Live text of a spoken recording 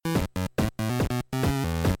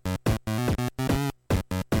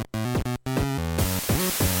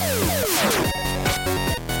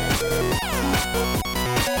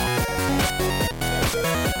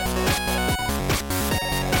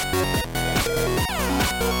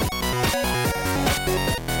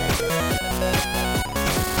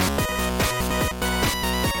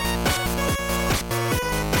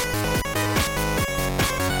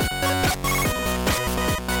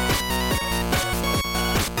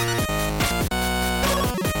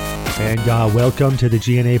And welcome to the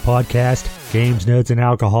G.N.A. podcast, Games, Nerds, and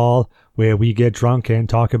Alcohol, where we get drunk and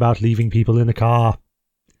talk about leaving people in the car.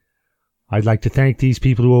 I'd like to thank these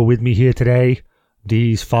people who are with me here today,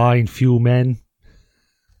 these fine few men.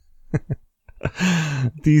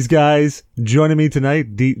 These guys joining me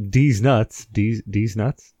tonight, D's nuts. D's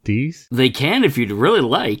nuts? D's? They can if you'd really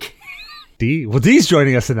like. D's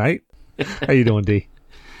joining us tonight. How you doing, D?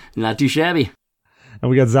 Not too shabby. And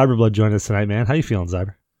we got Zyberblood joining us tonight, man. How you feeling,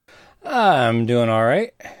 Zyber? I'm doing all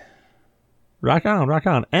right. Rock on, rock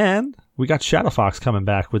on. And we got Shadow Fox coming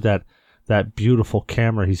back with that beautiful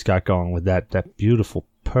camera he's got going with that beautiful,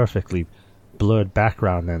 perfectly blurred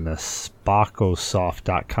background and the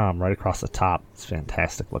sparkosoft.com right across the top. It's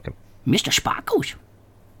fantastic looking. Mr. Sparkles.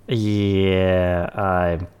 Yeah,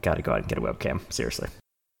 I gotta go out and get a webcam. Seriously.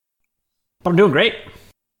 But I'm doing great.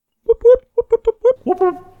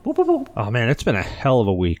 Oh man, it's been a hell of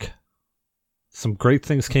a week. Some great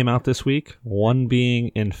things came out this week. One being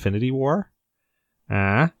Infinity War.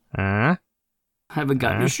 Haven't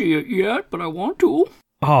gotten to see it yet, but I want to.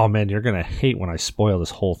 Oh man, you're gonna hate when I spoil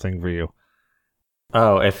this whole thing for you.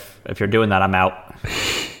 Oh, if you're doing that, I'm out.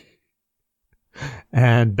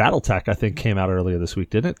 And BattleTech, I think, came out earlier this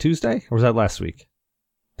week, didn't it? Tuesday? Or was that last week?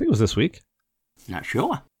 I think it was this week. Not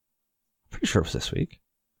sure. Pretty sure it was this week.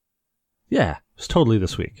 Yeah, it was totally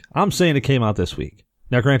this week. I'm saying it came out this week.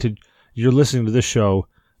 Now, granted, you're listening to this show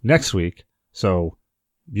next week, so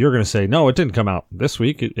you're going to say, no, it didn't come out this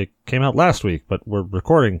week. It came out last week, but we're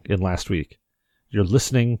recording in last week. You're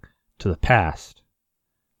listening to the past.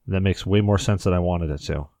 That makes way more sense than I wanted it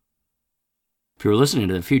to. If you're listening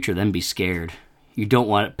to the future, then be scared. You don't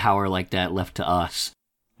want power like that left to us.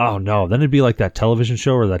 Oh, no. Then it'd be like that television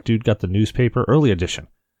show where that dude got the newspaper, early edition.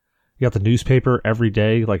 He got the newspaper every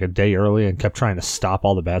day, like a day early, and kept trying to stop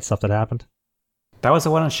all the bad stuff that happened. That was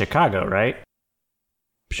the one in Chicago, right?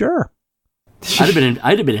 Sure.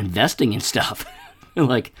 I'd have been investing in stuff.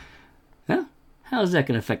 Like, huh? How's that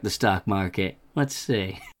going to affect the stock market? Let's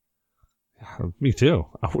see. Me too.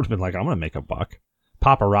 I would have been like, I'm going to make a buck.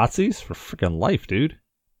 Paparazzis for freaking life, dude.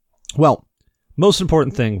 Well, most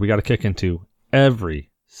important thing we got to kick into every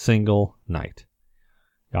single night.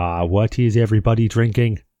 What is everybody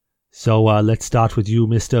drinking? So let's start with you,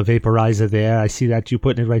 Mr. Vaporizer there. I see that you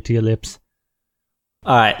putting it right to your lips.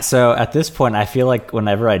 All right, so at this point, I feel like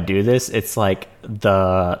whenever I do this, it's like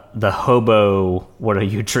the hobo, what are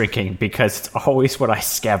you drinking? Because it's always what I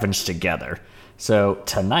scavenge together. So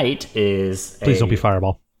tonight is Please don't be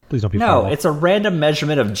Fireball. Please don't be Fireball. No, it's a random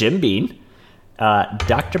measurement of Jim Beam,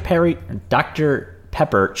 Dr.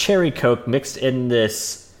 Pepper Cherry Coke mixed in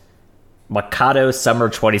this Mikado Summer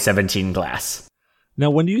 2017 glass. Now,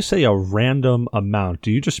 when you say a random amount, do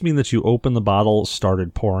you just mean that you opened the bottle,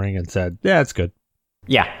 started pouring, and said, yeah, it's good?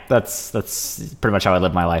 Yeah, that's pretty much how I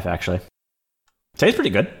live my life, actually. Tastes pretty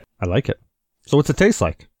good. I like it. So what's it taste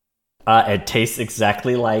like? It tastes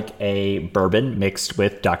exactly like a bourbon mixed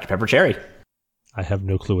with Dr. Pepper Cherry. I have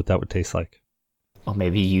no clue what that would taste like. Well,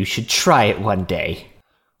 maybe you should try it one day.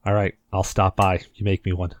 All right, I'll stop by. You make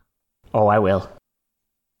me one. Oh, I will.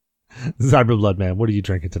 Cyberblood Man, what are you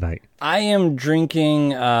drinking tonight? I am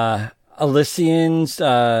drinking Elysian's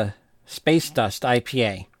Space Dust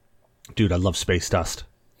IPA. Dude, I love Space Dust.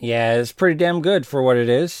 Yeah, it's pretty damn good for what it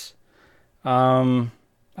is.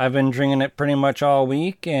 I've been drinking it pretty much all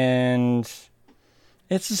week, and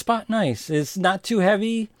it's a spot nice. It's not too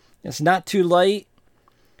heavy. It's not too light.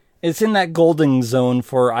 It's in that golden zone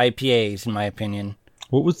for IPAs, in my opinion.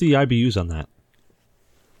 What was the IBUs on that?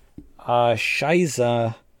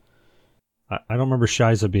 Shiza. I don't remember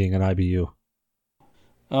Shiza being an IBU.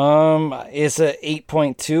 It's a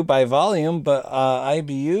 8.2 by volume, but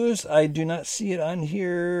IBUs, I do not see it on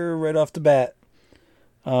here right off the bat.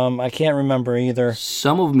 I can't remember either.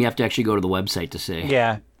 Some of them you have to actually go to the website to see.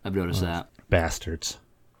 Yeah. I've noticed that. Bastards.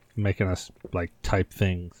 Making us, like, type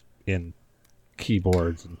things in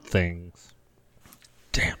keyboards and things.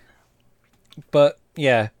 Damn. But,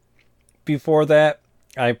 yeah. Before that,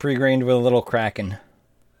 I pre-grained with a little Kraken.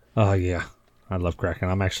 Oh, yeah. I love Kraken.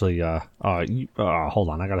 I'm actually, hold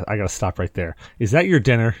on. I gotta stop right there. Is that your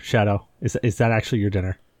dinner, Shadow? Is that actually your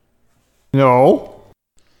dinner? No.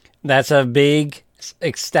 That's a big,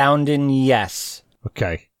 astounding yes.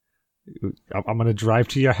 Okay. I'm gonna drive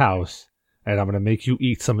to your house, and I'm gonna make you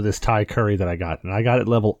eat some of this Thai curry that I got. And I got it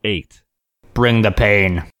level 8. Bring the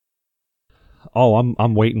pain. Oh,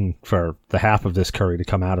 I'm waiting for the half of this curry to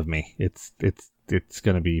come out of me. It's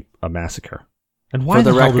gonna be a massacre. And why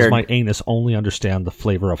the hell does my anus only understand the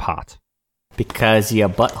flavor of hot? Because your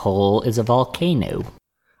butthole is a volcano.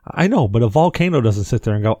 I know, but a volcano doesn't sit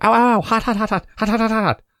there and go, ow, ow, hot, hot, hot, hot, hot, hot, hot,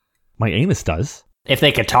 hot. My anus does. If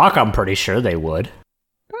they could talk, I'm pretty sure they would.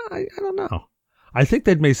 I don't know. I think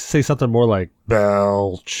they'd may say something more like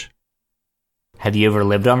belch. Have you ever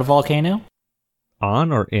lived on a volcano?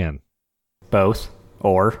 On or in? Both.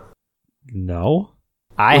 Or? No.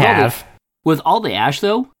 I have. With all the ash,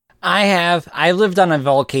 though, I have. I lived on a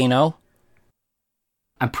volcano.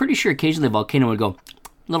 I'm pretty sure occasionally the volcano would go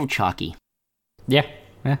a little chalky. Yeah,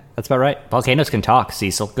 that's about right. Volcanoes can talk,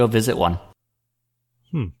 Cecil. Go visit one.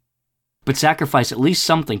 But sacrifice at least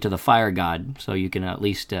something to the fire god so you can at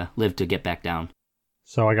least live to get back down.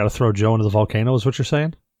 So I got to throw Joe into the volcano, is what you're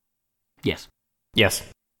saying? Yes. Yes.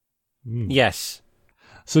 Yes.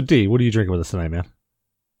 So D, what are you drinking with us tonight, man?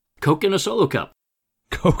 Coke in a solo cup.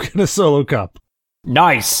 Coke in a solo cup.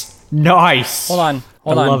 Nice. Hold on.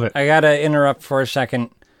 I love it. I gotta interrupt for a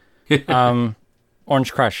second.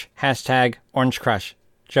 Orange Crush. Hashtag Orange Crush.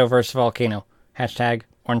 Joe versus Volcano. Hashtag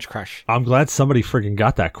Orange Crush. I'm glad somebody friggin'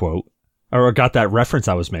 got that quote. Or got that reference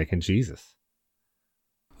I was making. Jesus.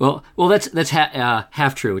 Well, that's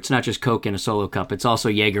half true. It's not just Coke in a solo cup. It's also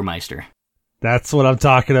Jägermeister. That's what I'm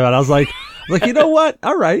talking about. I was like, you know what?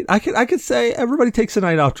 All right. I could say everybody takes a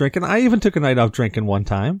night off drinking. I even took a night off drinking one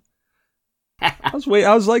time. I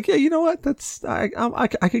was like, yeah, you know what?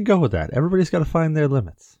 I could go with that. Everybody's got to find their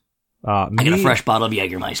limits. I got a fresh bottle of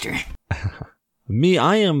Jägermeister.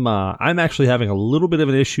 I'm actually having a little bit of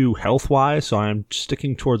an issue health-wise, so I'm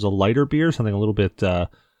sticking towards a lighter beer, something a little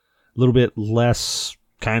bit less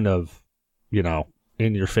kind of,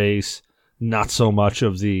 in your face, not so much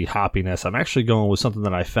of the hoppiness. I'm actually going with something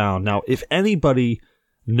that I found. Now, if anybody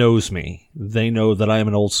knows me, they know that I am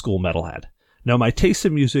an old school metalhead. Now, my taste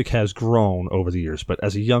in music has grown over the years, but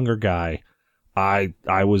as a younger guy, I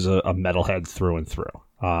was a metalhead through and through.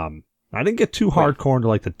 I didn't get too hardcore into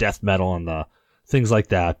like the death metal and the things like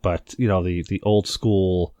that, but the old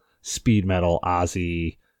school speed metal,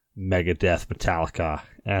 Ozzy, Megadeth, Metallica,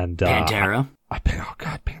 and Pantera.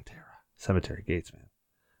 Pantera, Cemetery Gates, man.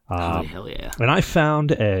 Oh, hell yeah! And I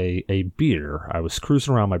found a beer. I was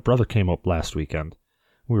cruising around. My brother came up last weekend.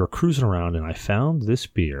 We were cruising around, and I found this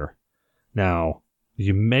beer. Now,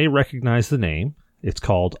 you may recognize the name. It's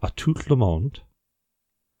called A Tout Le Monde.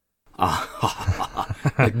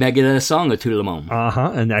 Like Megadeth's song, A Tout Le Monde.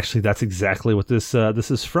 And actually, that's exactly what this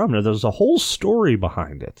is from. Now, there's a whole story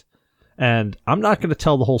behind it. And I'm not going to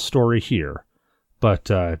tell the whole story here. But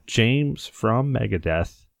James from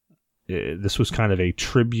Megadeth, this was kind of a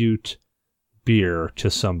tribute beer to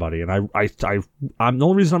somebody. And I'm the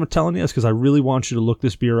only reason I'm telling you is because I really want you to look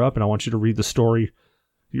this beer up, and I want you to read the story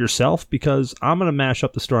yourself, because I'm going to mash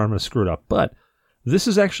up the story. I'm going to screw it up. But this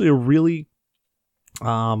is actually a really...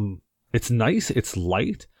 it's nice. It's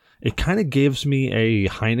light. It kind of gives me a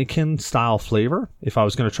Heineken style flavor if I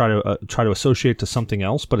was going to try to associate to something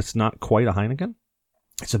else, but it's not quite a Heineken.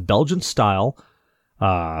 It's a Belgian style.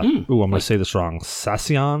 I'm going to say this wrong.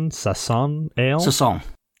 Sasson ale.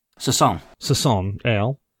 Sasson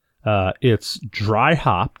ale. It's dry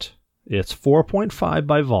hopped. It's 4.5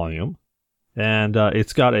 by volume, and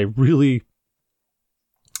it's got a really,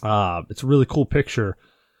 it's a really cool picture.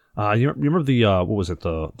 You remember the what was it,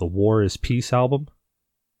 the War is Peace album?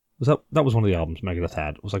 That was one of the albums Megadeth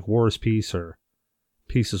had. It was like War is Peace or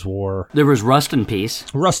Peace is War. There was Rust and Peace.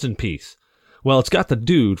 Rust and Peace. Well, it's got the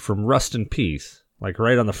dude from Rust and Peace like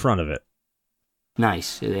right on the front of it.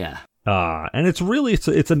 Nice, yeah. And it's really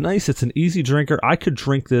it's an easy drinker. I could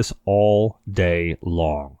drink this all day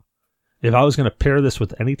long. If I was going to pair this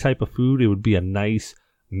with any type of food, it would be a nice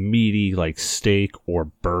meaty like steak or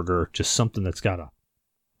burger, just something that's got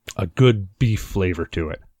a good beef flavor to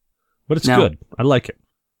it. But it's good. I like it.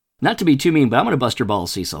 Not to be too mean, but I'm going to bust your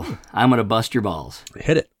balls, Cecil. I'm going to bust your balls.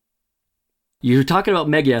 Hit it. You were talking about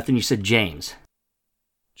Megadeth and you said James.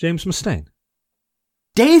 James Mustaine.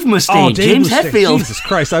 Dave Mustaine. Oh, James Mustaine. Hetfield. Jesus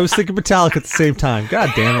Christ. I was thinking Metallica at the same time.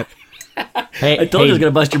 God damn it. I told you I was going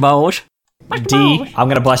to bust your balls. D, I'm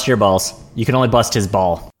going to bust your balls. You can only bust his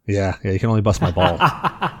ball. Yeah, you can only bust my ball.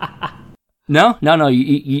 No.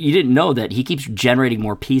 You didn't know that he keeps generating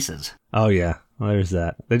more pieces. Oh, yeah. Well, there's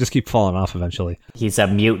that. They just keep falling off eventually. He's a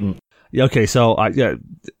mutant. Yeah, okay, so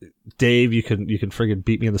Dave, you can friggin'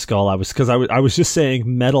 beat me in the skull. I was just saying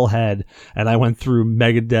metalhead, and I went through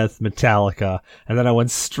Megadeth, Metallica, and then I went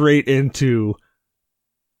straight into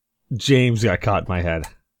James got caught in my head.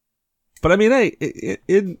 But I mean, hey,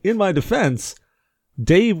 in my defense,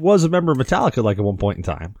 Dave was a member of Metallica like at one point in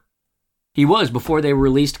time. He was before they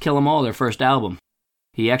released Kill 'Em All, their first album.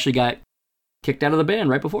 He actually got kicked out of the band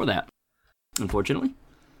right before that. Unfortunately.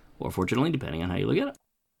 Or fortunately, depending on how you look at it.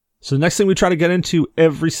 So the next thing we try to get into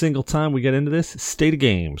every single time we get into this, state of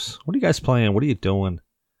games. What are you guys playing? What are you doing?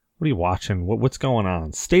 What are you watching? What's going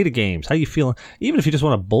on? State of games. How you feeling? Even if you just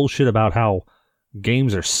want to bullshit about how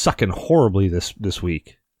games are sucking horribly this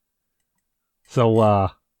week.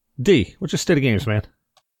 So, D, what's your state of games, man?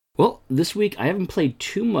 Well, this week I haven't played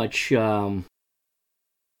too much video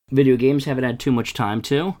games, haven't had too much time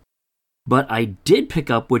to. But I did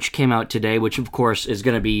pick up, which came out today, which of course is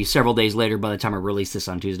going to be several days later by the time I release this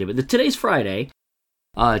on Tuesday. But today's Friday.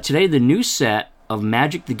 Today the new set of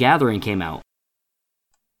Magic the Gathering came out.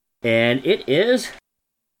 And it is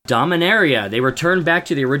Dominaria. They returned back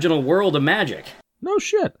to the original world of Magic. No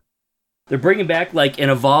shit. They're bringing back like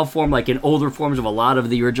an evolved form, like in older forms of a lot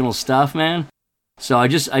of the original stuff, man. So I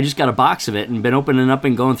just got a box of it and been opening up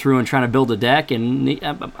and going through and trying to build a deck, and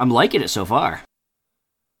I'm liking it so far.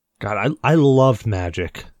 God, I loved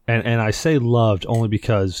Magic, and I say loved only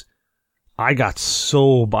because I got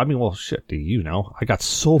so, I mean, well, shit, do you know? I got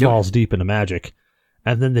so balls deep into Magic,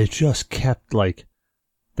 and then they just kept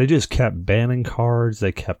banning cards.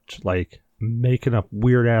 They kept like making up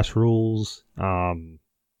weird ass rules.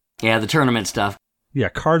 Yeah, the tournament stuff. Yeah,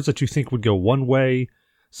 cards that you think would go one way,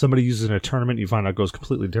 somebody uses in a tournament, you find out goes a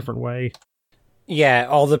completely different way. Yeah,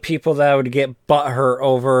 all the people that would get butthurt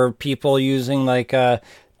over people using like a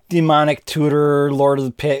demonic tutor, Lord of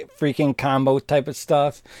the Pit freaking combo type of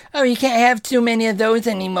stuff. Oh, you can't have too many of those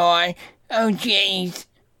anymore. Oh, jeez.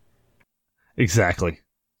 Exactly.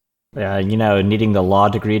 Needing the law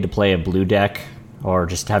degree to play a blue deck, or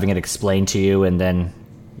just having it explained to you, and then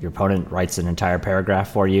your opponent writes an entire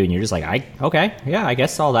paragraph for you, and you're just like, I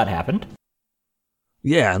guess all that happened.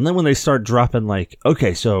 Yeah, and then when they start dropping like,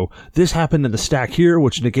 okay, so this happened in the stack here,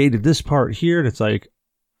 which negated this part here, and it's like,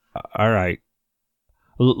 all right.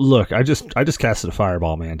 Look, I just casted a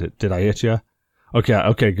fireball, man. Did I hit you?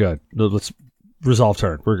 Okay, good. Let's resolve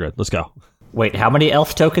turn. We're good. Let's go. Wait, how many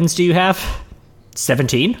elf tokens do you have?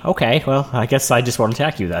 17? Okay, well, I guess I just won't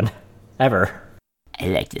attack you then. Ever. I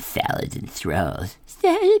like the salads and throws.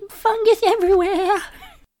 Fungus everywhere.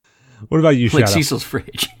 What about you, Like Shadow? Cecil's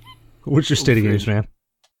fridge. What's your state of games, man?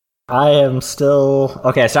 I am still...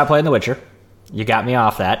 Okay, I stopped playing The Witcher. You got me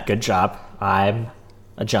off that. Good job. I'm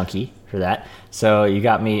a junkie for that. So you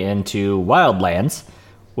got me into Wildlands,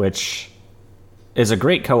 which is a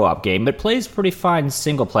great co-op game. It plays pretty fine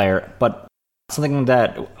single player, but something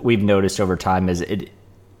that we've noticed over time is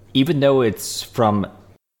even though it's from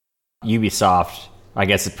Ubisoft, I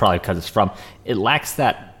guess it's probably because it lacks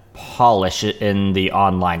that polish in the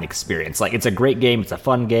online experience. Like, it's a great game, it's a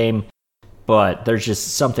fun game, but there's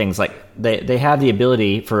just some things like they have the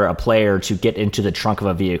ability for a player to get into the trunk of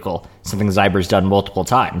a vehicle, something Zyber's done multiple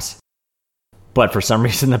times. But for some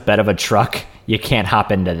reason, the bed of a truck, you can't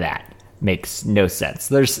hop into that. Makes no sense.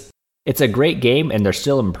 It's a great game, and they're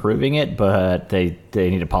still improving it, but they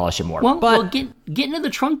need to polish it more. Well, getting into the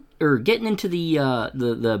trunk or getting into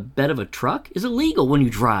the bed of a truck is illegal when you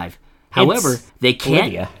drive. However, they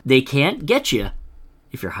can't get you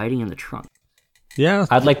if you're hiding in the trunk. Yeah,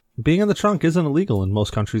 being in the trunk isn't illegal in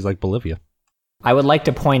most countries like Bolivia. I would like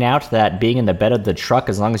to point out that being in the bed of the truck,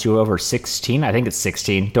 as long as you're over 16, I think it's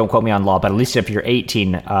 16, don't quote me on law, but at least if you're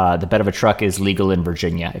 18, the bed of a truck is legal in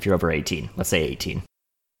Virginia if you're over 18. Let's say 18.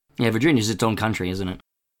 Yeah, Virginia's its own country, isn't it?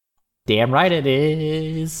 Damn right it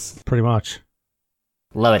is. Pretty much.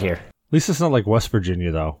 Love it here. At least it's not like West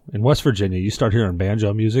Virginia, though. In West Virginia, you start hearing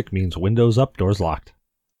banjo music means windows up, doors locked.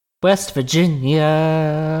 West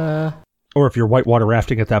Virginia. Or if you're whitewater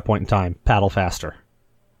rafting at that point in time, paddle faster.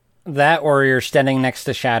 That, or you're standing next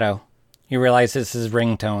to Shadow. You realize this is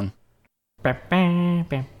ringtone.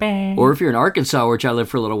 Or if you're in Arkansas, which I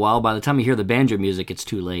lived for a little while, by the time you hear the banjo music, it's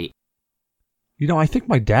too late. You know, I think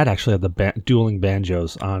my dad actually had the dueling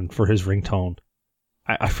banjos on for his ringtone.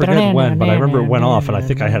 I forget when, but I remember it went off, and I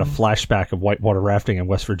think I had a flashback of whitewater rafting in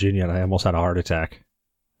West Virginia, and I almost had a heart attack.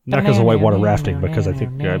 Not because of whitewater rafting, because I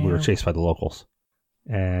think we were chased by the locals.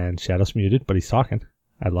 And Shadow's muted, but he's talking.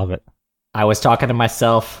 I love it. I was talking to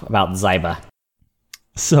myself about Zyba.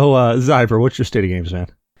 So, Zyber, what's your state of games, man?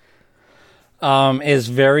 Is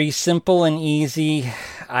very simple and easy.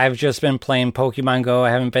 I've just been playing Pokemon Go.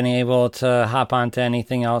 I haven't been able to hop onto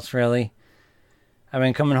anything else, really. I've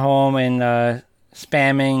been coming home and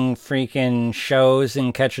spamming freaking shows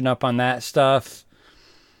and catching up on that stuff.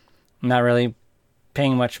 I'm not really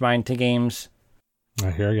paying much mind to games.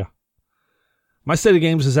 I hear you. My state of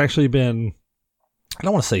games has actually been, I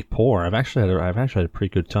don't want to say poor. I've actually had a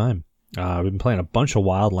pretty good time. I've been playing a bunch of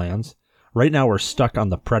Wildlands. Right now we're stuck on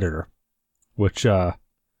the Predator, which I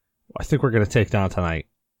think we're going to take down tonight.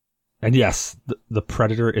 And yes, the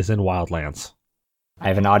Predator is in Wildlands. I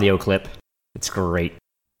have an audio clip. It's great.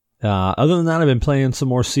 Other than that, I've been playing some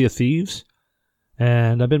more Sea of Thieves.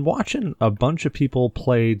 And I've been watching a bunch of people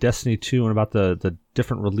play Destiny 2 and about the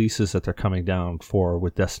different releases that they're coming down for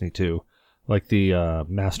with Destiny 2. Like the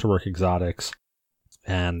Masterwork Exotics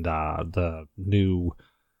and the new,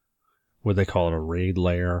 what they call it, a raid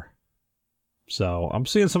layer. So I'm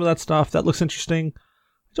seeing some of that stuff. That looks interesting.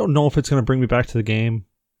 I don't know if it's going to bring me back to the game.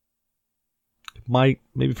 It might,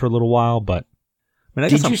 maybe for a little while, but... I mean,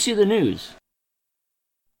 Did you see the news?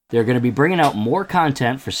 They're going to be bringing out more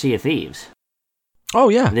content for Sea of Thieves. Oh,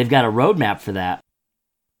 yeah. And they've got a roadmap for that,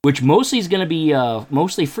 which mostly is going to be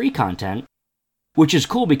mostly free content, which is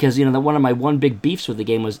cool because, one of my one big beefs with the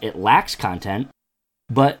game was it lacks content,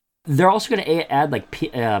 but they're also going to add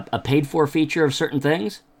like a paid-for feature of certain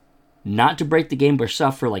things, not to break the game, but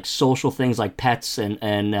stuff for like social things like pets and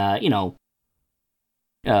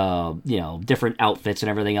different outfits and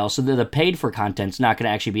everything else. So the paid-for content's not going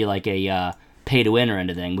to actually be like a pay-to-win or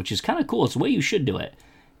anything, which is kind of cool. It's the way you should do it.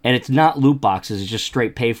 And it's not loot boxes, it's just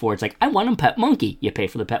straight pay for. It's like, I want a pet monkey. You pay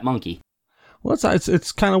for the pet monkey. Well,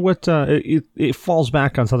 it's kind of what, it falls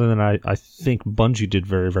back on something that I think Bungie did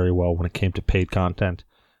very, very well when it came to paid content.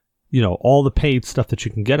 All the paid stuff that you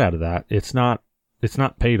can get out of that, it's not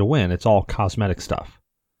pay to win, it's all cosmetic stuff.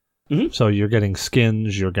 Mm-hmm. So you're getting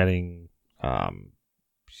skins, you're getting,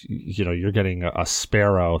 you're getting a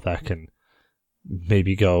sparrow that can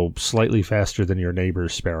maybe go slightly faster than your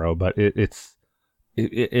neighbor's sparrow, but it's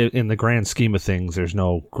in the grand scheme of things, there's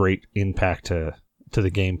no great impact to the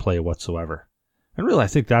gameplay whatsoever. And really, I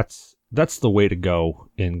think that's the way to go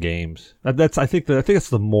in games. I think that's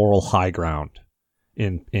the moral high ground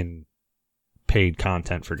in paid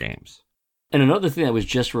content for games. And another thing that was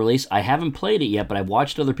just released, I haven't played it yet, but I've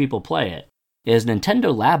watched other people play it, is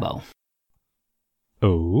Nintendo Labo.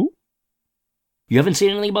 Oh? You haven't seen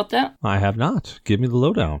anything about that? I have not. Give me the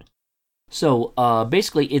lowdown. So,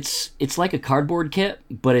 basically, it's like a cardboard kit,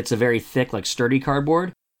 but it's a very thick, like, sturdy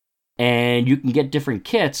cardboard. And you can get different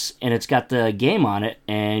kits, and it's got the game on it,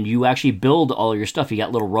 and you actually build all your stuff. You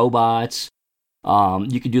got little robots.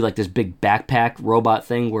 You could do, like, this big backpack robot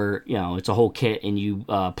thing where, it's a whole kit, and you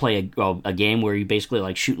play a game where you basically,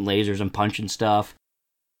 like, shooting lasers and punching stuff.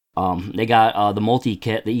 They got the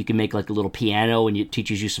multi-kit that you can make, like, a little piano, and it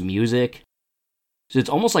teaches you some music. So it's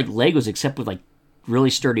almost like Legos, except with, like,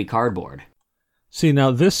 really sturdy cardboard. See,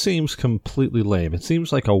 now this seems completely lame. It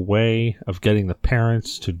seems like a way of getting the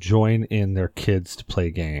parents to join in their kids to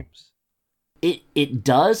play games. It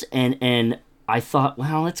does, and I thought,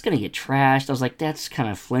 well, it's going to get trashed. I was like, that's kind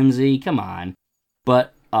of flimsy. Come on.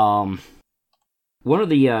 But one of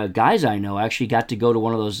the guys I know actually got to go to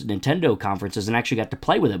one of those Nintendo conferences and actually got to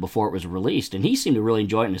play with it before it was released. And he seemed to really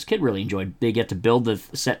enjoy it, and his kid really enjoyed it. They get to build the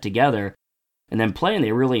set together and then play, and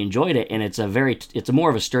they really enjoyed it. And it's a more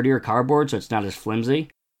of a sturdier cardboard, so it's not as flimsy.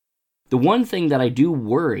 The one thing that I do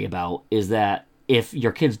worry about is that if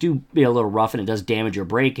your kids do be a little rough and it does damage or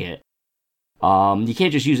break it, you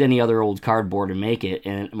can't just use any other old cardboard and make it.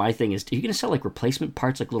 And my thing is, are you going to sell like replacement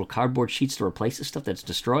parts, like little cardboard sheets to replace the stuff that's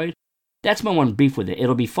destroyed? That's my one beef with it.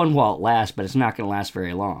 It'll be fun while it lasts, but it's not going to last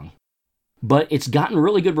very long. But it's gotten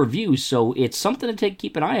really good reviews, so it's something to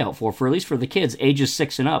keep an eye out for at least for the kids ages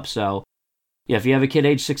 6 and up. So yeah, if you have a kid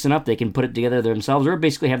age 6 and up, they can put it together themselves or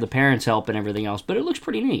basically have the parents help and everything else. But it looks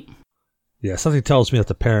pretty neat. Yeah, something tells me that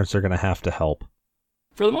the parents are going to have to help.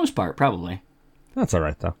 For the most part, probably. That's all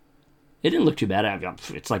right, though. It didn't look too bad.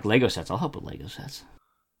 It's like Lego sets. I'll help with Lego sets.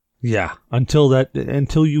 Yeah, until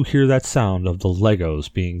you hear that sound of the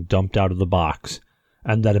Legos being dumped out of the box,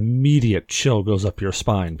 and that immediate chill goes up your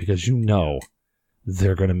spine because you know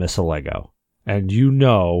they're going to miss a Lego. And you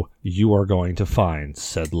know you are going to find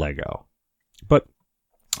said Lego. But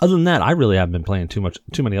other than that, I really haven't been playing too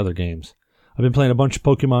many other games. I've been playing a bunch of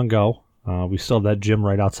Pokemon Go. We still have that gym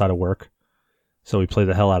right outside of work, so we play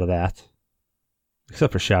the hell out of that.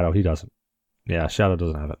 Except for Shadow, he doesn't. Yeah, Shadow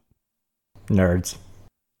doesn't have it. Nerds.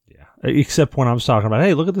 Yeah, except when I was talking about,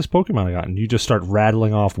 hey, look at this Pokemon I got, and you just start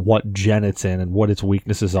rattling off what gen it's in and what its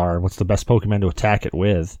weaknesses are and what's the best Pokemon to attack it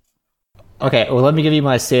with. Okay, well, let me give you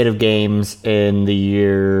my state of games in the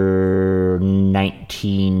year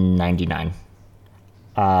 1999.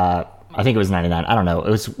 I think it was 99. I don't know. It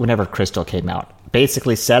was whenever Crystal came out.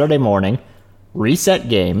 Basically, Saturday morning, reset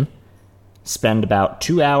game, spend about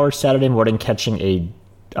 2 hours Saturday morning catching a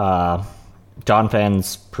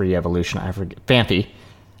Donphan's pre-evolution, I forget, Phanpy,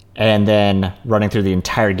 and then running through the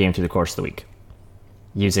entire game through the course of the week.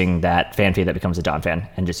 Using that Phanpy that becomes a Donphan,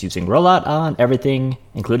 and just using rollout on everything,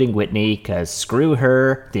 including Whitney, because screw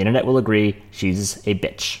her, the internet will agree, she's a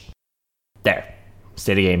bitch. There.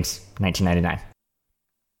 State of Games, 1999.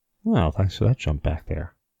 Well, thanks for that jump back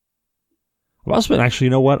there. I've also been actually,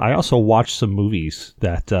 you know what? I also watched some movies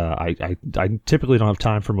that I typically don't have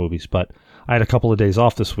time for movies, but I had a couple of days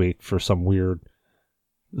off this week for some weird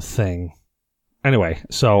thing. Anyway,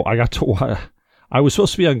 so I got to. I was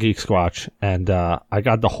supposed to be on Geek Squatch, and I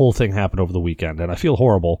got the whole thing happen over the weekend, and I feel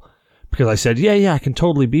horrible because I said, yeah, I can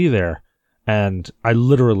totally be there, and I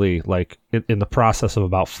literally, like, in the process of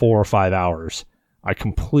about 4 or 5 hours, I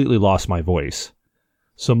completely lost my voice.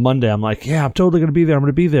 So Monday, I'm like, yeah, I'm totally going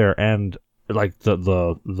to be there. And like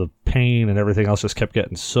the pain and everything else just kept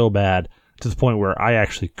getting so bad to the point where I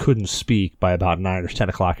actually couldn't speak by about 9 or 10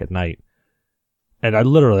 o'clock at night. And I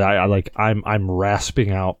literally, I'm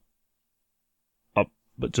rasping out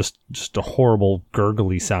but just a horrible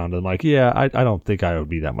gurgly sound. I'm like, yeah, I don't think I would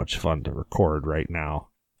be that much fun to record right now.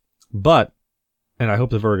 But, and I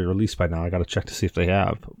hope they've already released by now. I got to check to see if they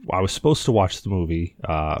have. I was supposed to watch the movie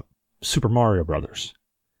Super Mario Brothers.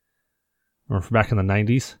 Remember from back in the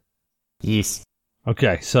 90s? Yes.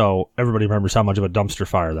 Okay, so everybody remembers how much of a dumpster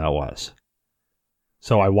fire that was.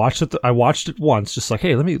 So I watched it. I watched it once, just like,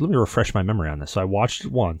 hey, let me refresh my memory on this. So I watched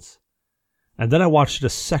it once, and then I watched it a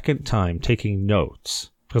second time, taking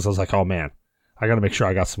notes because I was like, oh man, I got to make sure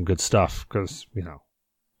I got some good stuff because I'm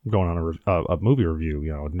going on a movie review,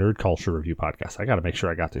 a nerd culture review podcast. I got to make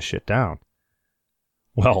sure I got this shit down.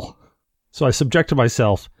 Well, so I subjected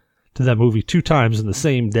myself to that movie 2 times in the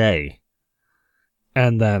same day.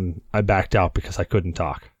 And then I backed out because I couldn't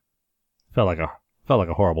talk. Felt like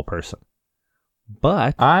a horrible person.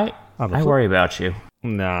 But I worry about you.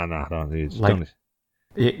 No, don't.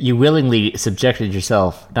 You willingly subjected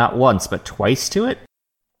yourself not once but twice to it.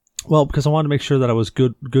 Well, because I wanted to make sure that I was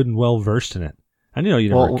good and well versed in it. And you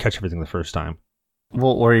never catch everything the first time.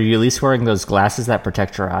 Well, were you at least wearing those glasses that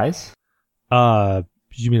protect your eyes?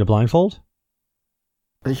 You mean a blindfold?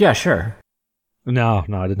 Yeah, sure. No,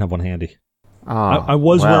 I didn't have one handy. Oh, I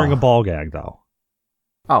was wearing a ball gag, though.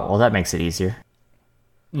 Oh, well, that makes it easier.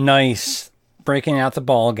 Nice. Breaking out the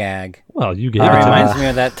ball gag. Well, you gave It it to me. reminds me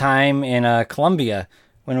of that time in Colombia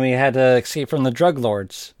when we had to escape from the drug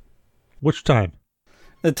lords. Which time?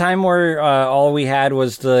 The time where all we had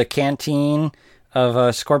was the canteen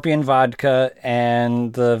of Scorpion vodka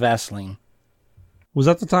and the Vaseline. Was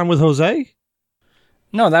that the time with Jose?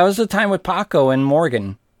 No, that was the time with Paco and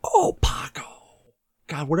Morgan. Oh, Paco.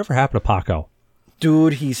 God, whatever happened to Paco?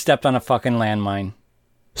 Dude, he stepped on a fucking landmine.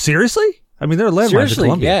 Seriously? I mean, there are landmines in Seriously,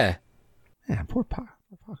 Colombia. yeah. Yeah, poor Paco.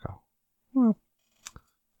 Well,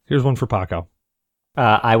 here's one for Paco.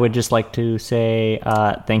 I would just like to say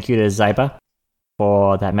thank you to Zyba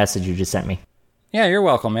for that message you just sent me. Yeah, you're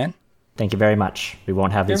welcome, man. Thank you very much. We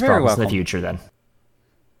won't have these You're very problems in the welcome. future then.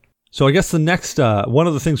 So I guess the next one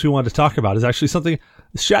of the things we wanted to talk about is actually something,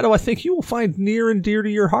 Shadow, I think you will find near and dear to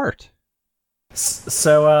your heart.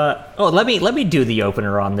 So, let me do the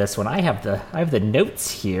opener on this one. I have the notes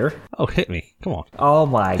here. Oh, hit me. Come on. Oh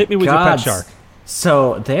my god. Hit me with your pet shark.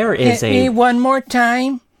 So there is Hit me one more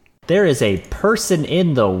time. There is a person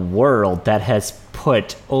in the world that has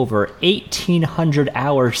put over 1,800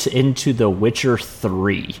 hours into The Witcher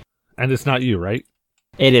 3. And it's not you, right?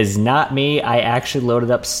 It is not me. I actually loaded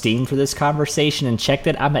up Steam for this conversation and checked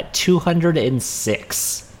it. I'm at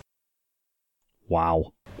 206.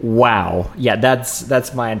 Wow. Yeah,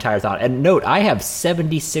 that's my entire thought. And note, I have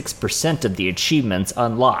 76% of the achievements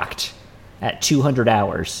unlocked at 200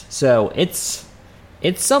 hours. So it's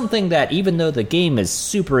something that, even though the game is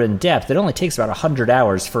super in-depth, it only takes about 100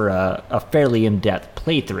 hours for a fairly in-depth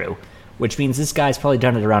playthrough, which means this guy's probably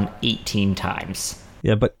done it around 18 times.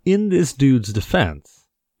 Yeah, but in this dude's defense,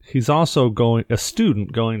 he's also a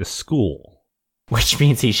student going to school. Which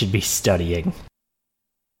means he should be studying.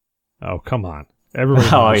 Oh, come on. Everybody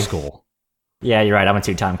goes to school. Yeah, you're right. I'm a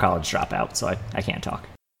 2-time college dropout, so I can't talk.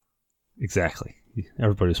 Exactly.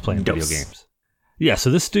 Everybody's playing Dose. video games. Yeah, so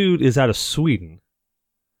this dude is out of Sweden.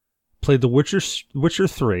 Played The Witcher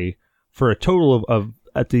 3 for a total of,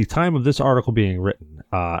 at the time of this article being written,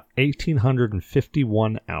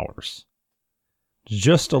 1,851 hours.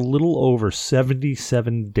 Just a little over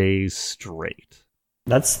 77 days straight.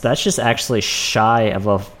 That's just actually shy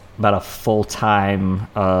of about a full-time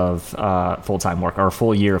work, or a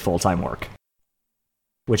full year of full-time work,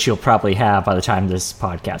 which you'll probably have by the time this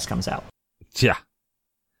podcast comes out. Yeah.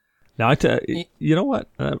 Now, you know what?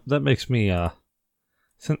 That makes me,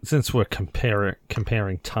 since we're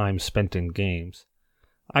comparing time spent in games,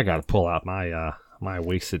 I got to pull out my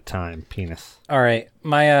wasted time penis. All right,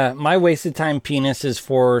 my wasted time penis is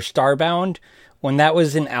for Starbound. When that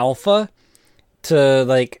was in alpha to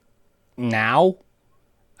like now,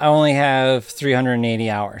 I only have 380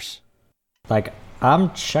 hours. Like,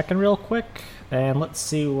 I'm checking real quick, and let's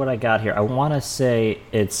see what I got here. I want to say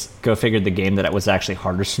it's, go figure, the game that it was actually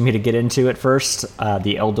hardest for me to get into at first,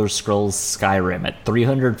 The Elder Scrolls Skyrim, at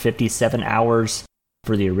 357 hours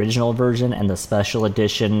for the original version, and the special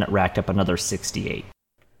edition racked up another 68.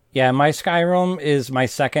 Yeah, my Skyrim is my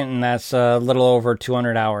second, and that's a little over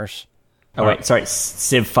 200 hours. Oh, wait, sorry,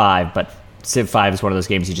 Civ 5, but Civ 5 is one of those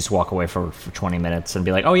games you just walk away for 20 minutes and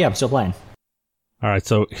be like, oh yeah, I'm still playing. All right,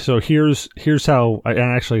 so here's how, and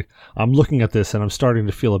actually, I'm looking at this and I'm starting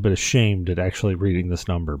to feel a bit ashamed at actually reading this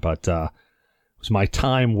number, but it was my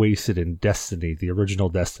time wasted in Destiny, the original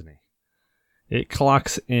Destiny. It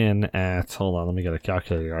clocks in at, hold on, let me get a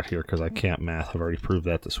calculator out here because I can't math. I've already proved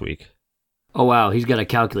that this week. Oh, wow, he's got to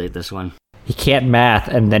calculate this one. He can't math,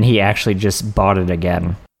 and then he actually just bought it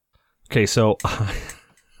again. Okay, so, oh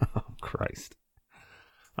Christ.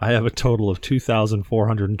 I have a total of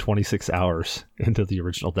 2,426 hours into the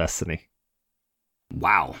original Destiny.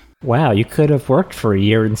 Wow. Wow, you could have worked for a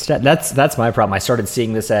year instead. That's my problem. I started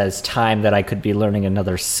seeing this as time that I could be learning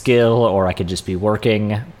another skill, or I could just be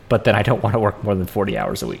working, but then I don't want to work more than 40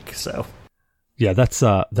 hours a week, so. Yeah, that's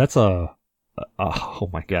oh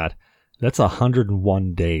my God. That's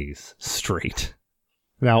 101 days straight.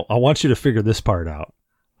 Now, I want you to figure this part out.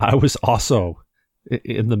 I was also,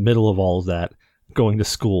 in the middle of all of that, going to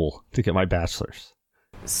school to get my bachelor's.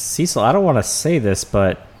 Cecil, I don't want to say this,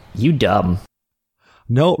 but you dumb.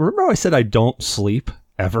 No, remember I said I don't sleep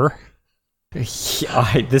ever?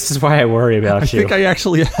 Yeah, this is why I worry about you. I think I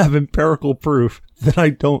actually have empirical proof that I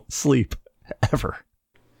don't sleep ever.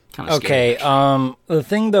 Okay, the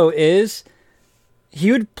thing though is,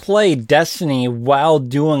 he would play Destiny while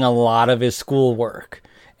doing a lot of his schoolwork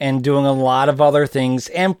and doing a lot of other things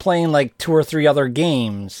and playing like 2 or 3 other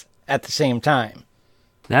games at the same time.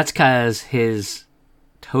 That's because his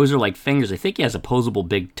toes are like fingers. I think he has opposable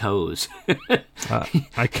big toes.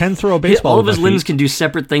 I can throw a baseball. All of his limbs can do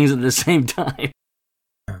separate things at the same time.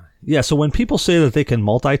 Yeah, so when people say that they can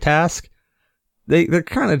multitask, they're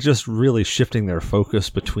kind of just really shifting their focus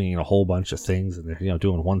between a whole bunch of things, and they're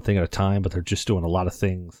doing one thing at a time, but they're just doing a lot of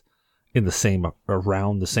things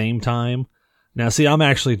around the same time. Now, see, I'm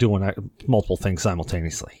actually doing multiple things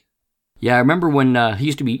simultaneously. Yeah, I remember when he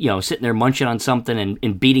used to be, sitting there munching on something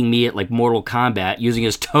and beating me at like Mortal Kombat using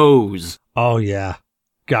his toes. Oh, yeah.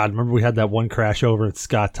 God, remember we had that one crash over at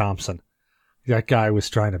Scott Thompson. That guy was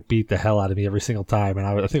trying to beat the hell out of me every single time, and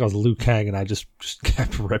I think I was Liu Kang, and I just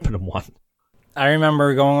kept ripping him one. I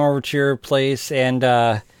remember going over to your place and,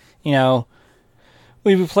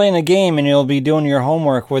 we'd be playing a game and you'll be doing your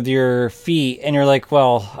homework with your feet, and you're like,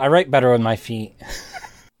 well, I write better with my feet.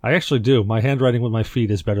 I actually do. My handwriting with my feet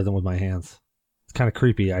is better than with my hands. It's kind of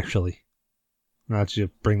creepy, actually. Now that you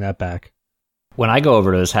bring that back. When I go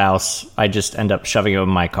over to his house, I just end up shoving him in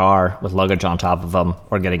my car with luggage on top of him,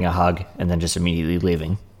 or getting a hug, and then just immediately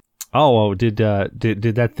leaving. Oh, did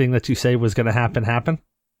that thing that you say was going to happen?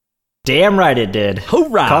 Damn right it did.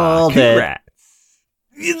 Hoorah! Called it.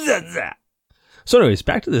 So anyways,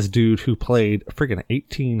 back to this dude who played freaking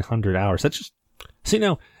 1,800 hours. That's just... See,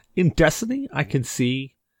 now, in Destiny, I can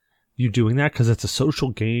see you doing that because it's a social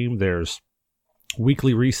game. There's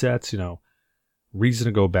weekly resets, reason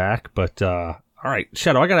to go back. But, all right,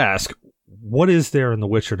 Shadow, I got to ask, what is there in The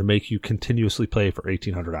Witcher to make you continuously play for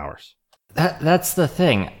 1,800 hours? That's the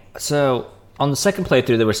thing. So... on the second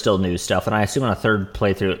playthrough, there was still new stuff, and I assume on a third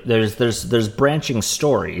playthrough, there's branching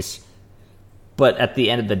stories, but at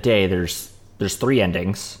the end of the day, there's 3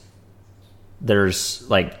 endings. There's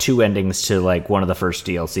like 2 endings to like one of the first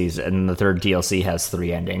DLCs, and the third DLC has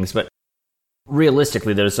 3 endings. But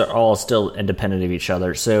realistically, those are all still independent of each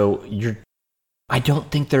other. So I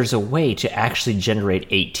don't think there's a way to actually generate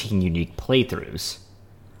 18 unique playthroughs.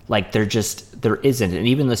 Like there isn't, and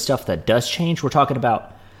even the stuff that does change, we're talking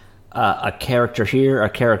about. A character here, a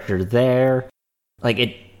character there. Like,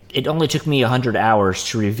 it only took me 100 hours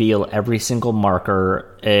to reveal every single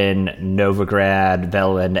marker in Novigrad,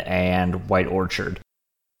 Velen, and White Orchard.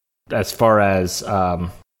 As far as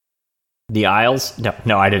the Isles,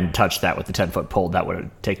 no, I didn't touch that with the 10-foot pole. That would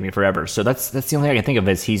have taken me forever. So that's the only thing I can think of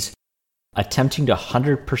is he's attempting to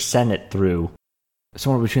 100% it through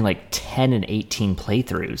somewhere between like 10 and 18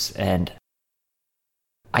 playthroughs, and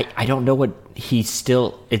I don't know what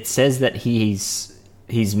it says that he's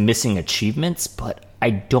missing achievements, but I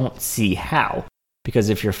don't see how. Because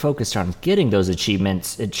if you're focused on getting those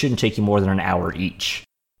achievements, it shouldn't take you more than an hour each.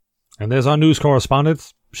 And there's our news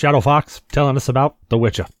correspondent, Shadow Fox, telling us about The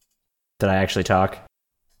Witcher. Did I actually talk?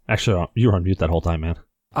 Actually, you were on mute that whole time, man.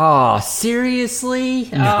 Oh, seriously?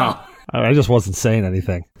 No. I just wasn't saying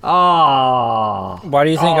anything. Oh. Why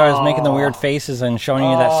do you think I was making the weird faces and showing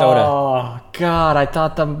you that soda? Oh, God, I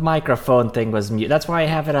thought the microphone thing was mute. That's why I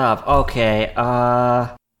have it up. Okay,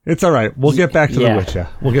 It's all right. We'll get back to the Witcher.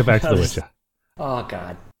 We'll get back to the Witcher. Oh,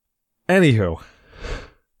 God. Anywho.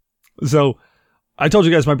 So, I told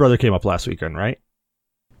you guys my brother came up last weekend, right?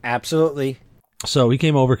 Absolutely. So, he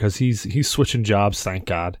came over because he's switching jobs, thank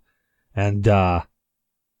God. And,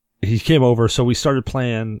 he came over, so we started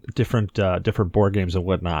playing different board games and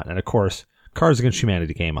whatnot. And of course, Cards Against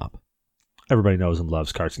Humanity came up. Everybody knows and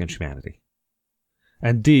loves Cards Against Humanity.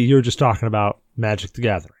 And D, you were just talking about Magic the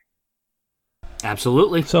Gathering.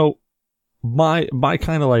 Absolutely. So my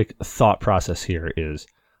kind of like thought process here is,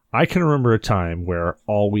 I can remember a time where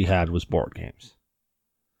all we had was board games.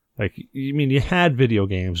 Like, I mean, you had video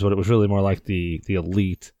games, but it was really more like the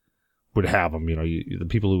elite would have them. You know, the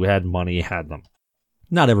people who had money had them.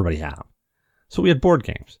 Not everybody had them. So we had board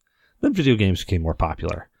games. Then video games became more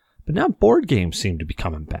popular. But now board games seem to be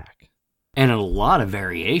coming back. And a lot of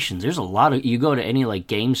variations. There's a lot of... You go to any, like,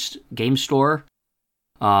 game store,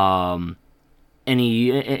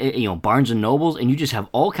 any, Barnes & Nobles, and you just have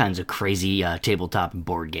all kinds of crazy tabletop and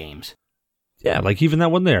board games. Yeah, like even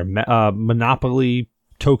that one there, Monopoly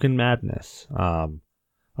Token Madness. I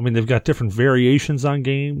mean, they've got different variations on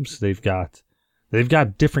games. They've got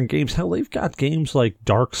different games. Hell, they've got games like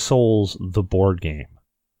Dark Souls, the board game.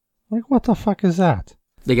 Like, what the fuck is that?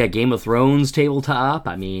 They got Game of Thrones tabletop.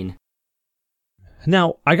 I mean...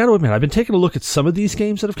 Now, I gotta admit, I've been taking a look at some of these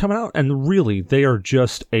games that have come out, and really, they are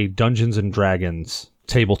just a Dungeons and Dragons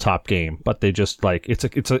tabletop game. But they just, like,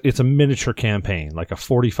 it's a miniature campaign, like a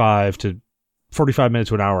 45 minutes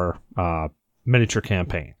to an hour miniature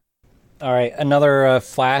campaign. All right, another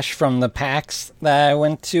flash from the PAX that I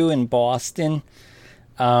went to in Boston.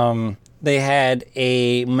 They had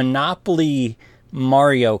a Monopoly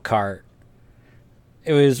Mario Kart.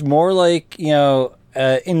 It was more like,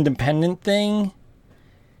 an independent thing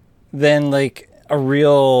than like a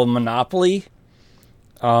real Monopoly.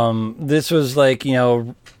 This was like,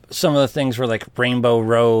 some of the things were like Rainbow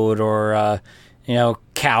Road or,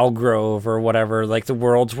 Cow Grove or whatever, like the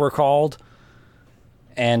worlds were called.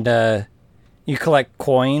 And you collect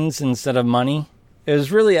coins instead of money. It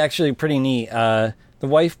was really actually pretty neat. The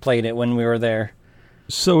wife played it when we were there.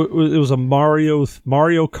 So it was a Mario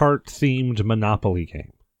Kart themed Monopoly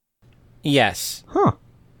game. Yes. Huh.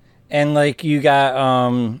 And like you got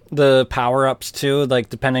the power ups too, like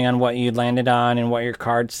depending on what you landed on and what your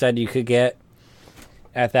card said you could get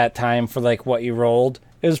at that time for like what you rolled.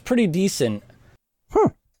 It was pretty decent. Huh.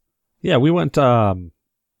 Yeah, we went. I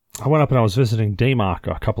went up and I was visiting Daymok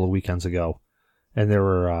a couple of weekends ago, and there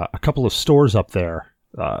were a couple of stores up there,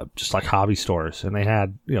 just like hobby stores, and they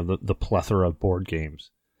had the plethora of board games.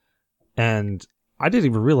 And I didn't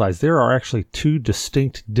even realize there are actually two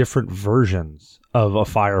distinct different versions of a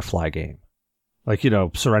Firefly game. Like,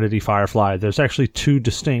 Serenity Firefly, there's actually two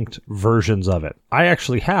distinct versions of it. I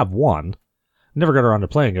actually have one. Never got around to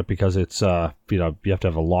playing it because it's, you have to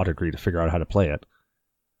have a law degree to figure out how to play it.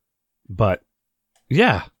 But,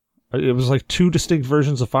 yeah, it was like two distinct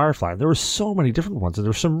versions of Firefly. There were so many different ones, and there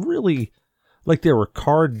were some really, like, there were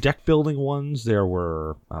card deck building ones. There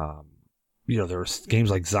were, there were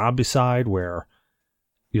games like Zombicide where,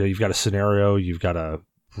 you've got a scenario, you've got to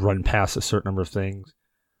run past a certain number of things.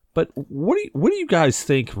 But what do you guys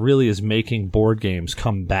think really is making board games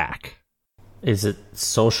come back? Is it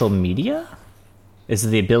social media? Is it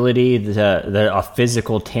the ability a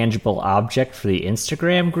physical, tangible object for the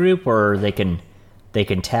Instagram group, or they can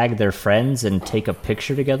tag their friends and take a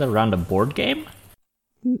picture together around a board game?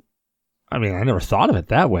 I mean, I never thought of it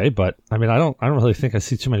that way, but I mean, I don't really think I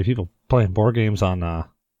see too many people playing board games on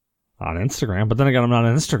Instagram. But then again, I'm not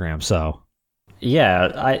on Instagram, so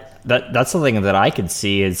yeah, that's something that I could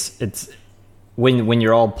see is it's when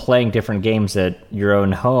you're all playing different games at your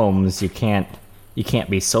own homes, you can't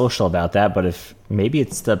be social about that. But if maybe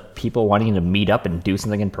it's the people wanting to meet up and do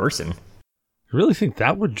something in person. You really think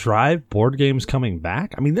that would drive board games coming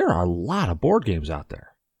back? I mean, there are a lot of board games out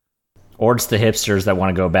there. Or it's the hipsters that want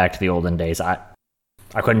to go back to the olden days. I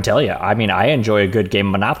couldn't tell you. I mean, I enjoy a good game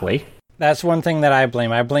of Monopoly. That's one thing that I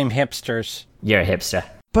blame. I blame hipsters. You're a hipster.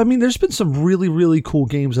 But I mean, there's been some really, really cool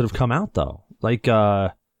games that have come out, though. Like,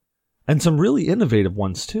 and some really innovative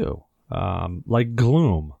ones, too. Like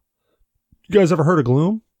Gloom. You guys ever heard of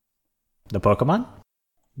Gloom? The Pokemon?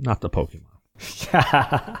 Not the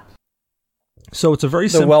Pokemon. So it's a very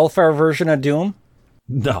The welfare version of Doom?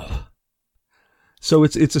 No. So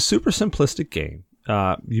it's a super simplistic game.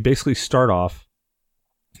 You basically start off,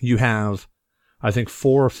 you have, I think,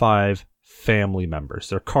 4 or 5 family members.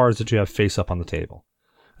 They're cards that you have face up on the table.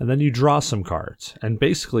 and then you draw some cards. And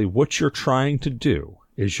basically what you're trying to do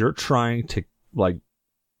is you're trying to, like,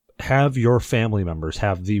 have your family members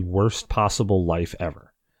have the worst possible life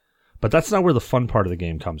ever. But that's not where the fun part of the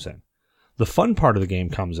game comes in. The fun part of the game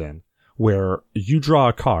comes in where you draw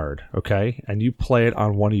a card, okay, and you play it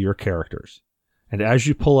on one of your characters. And as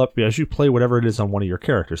you play whatever it is on one of your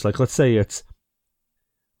characters, like let's say it's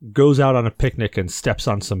goes out on a picnic and steps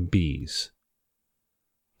on some bees.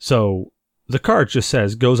 So the card just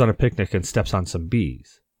says goes on a picnic and steps on some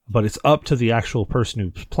bees, but it's up to the actual person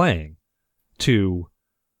who's playing to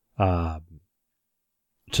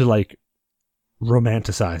like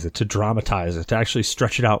romanticize it, to dramatize it, to actually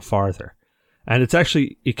stretch it out farther. And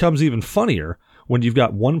it comes even funnier when you've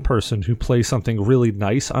got one person who plays something really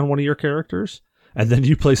nice on one of your characters, and then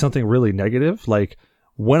you play something really negative, like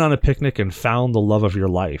went on a picnic and found the love of your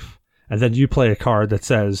life. And then you play a card that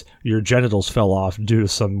says your genitals fell off due to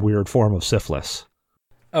some weird form of syphilis.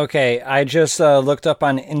 Okay, I just looked up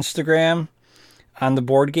on Instagram on the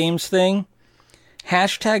board games thing.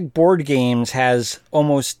 Hashtag board games has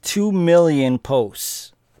almost 2 million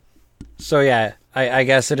posts. So yeah, I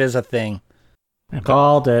guess it is a thing. I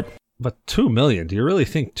called it. But 2 million, do you really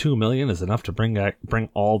think 2 million is enough to bring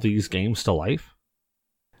all these games to life?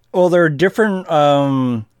 Well, there are different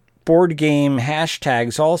board game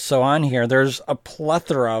hashtags also on here. There's a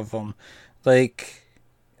plethora of them. Like,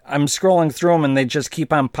 I'm scrolling through them and they just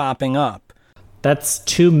keep on popping up. That's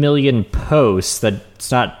 2 million posts.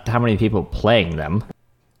 That's not how many people playing them.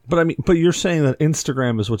 But you're saying that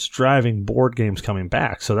Instagram is what's driving board games coming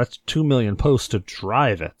back, so that's 2 million posts to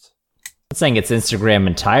drive it. I'm not saying it's Instagram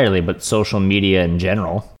entirely, but social media in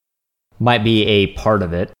general might be a part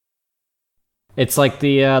of it. It's like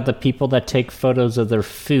the people that take photos of their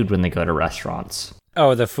food when they go to restaurants.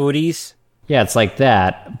 Oh, the foodies? Yeah, it's like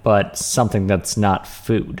that, but something that's not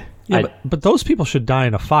food. Yeah, but those people should die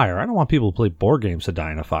in a fire. I don't want people to play board games to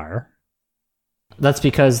die in a fire. That's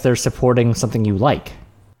because they're supporting something you like.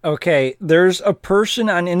 Okay, there's a person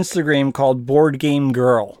on Instagram called Board Game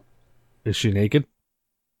Girl. Is she naked?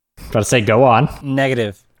 Gotta say, go on.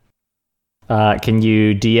 Negative. Can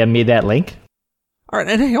you DM me that link? All right,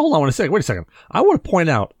 and hey, hold on wait a second. I want to point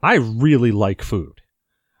out, I really like food.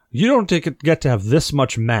 You don't get to have this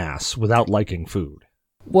much mass without liking food.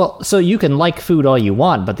 Well, so you can like food all you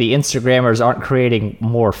want, but the Instagrammers aren't creating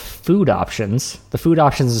more food options. The food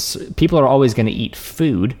options, people are always going to eat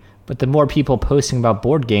food, but the more people posting about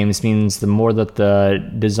board games means the more that the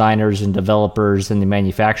designers and developers and the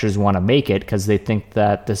manufacturers want to make it because they think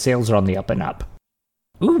that the sales are on the up and up.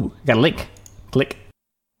 Ooh, got a link. Click.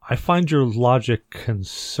 I find your logic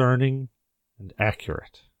concerning and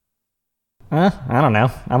accurate. I don't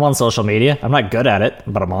know. I'm on social media. I'm not good at it,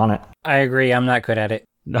 but I'm on it. I agree. I'm not good at it.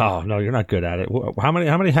 No, you're not good at it. How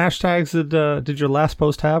many hashtags did your last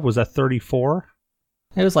post have? Was that 34?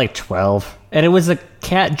 It was like 12. And it was a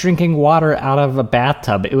cat drinking water out of a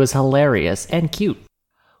bathtub. It was hilarious and cute.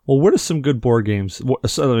 Well, what are some good board games? Let me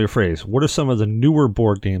rephrase. What are some of the newer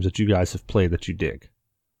board games that you guys have played that you dig?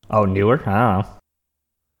 Oh, newer? I don't know.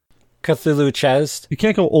 Cthulhu Chess. You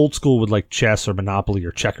can't go old school with like chess or Monopoly or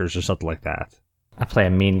checkers or something like that. I play a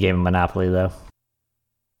mean game of Monopoly, though.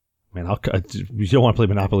 Man, you don't want to play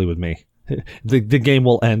Monopoly with me. The game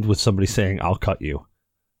will end with somebody saying, "I'll cut you."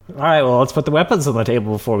 All right, well, let's put the weapons on the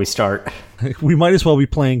table before we start. We might as well be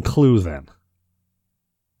playing Clue then.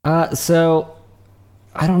 So,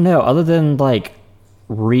 I don't know. Other than, like,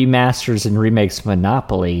 remasters and remakes of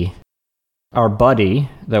Monopoly, our buddy,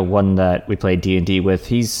 the one that we played D&D with,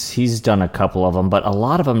 he's done a couple of them, but a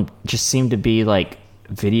lot of them just seem to be, like,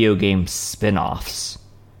 video game spin-offs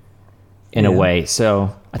in a way.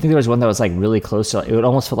 So, I think there was one that was, like, really close to... It would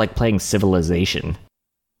almost feel like playing Civilization.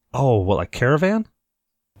 Oh, what, like Caravan?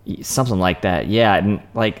 Something like that, yeah. And,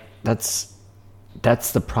 like, that's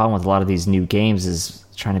the problem with a lot of these new games is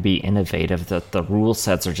trying to be innovative. The rule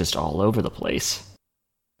sets are just all over the place.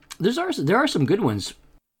 There are some good ones.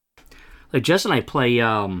 Like, Jess and I play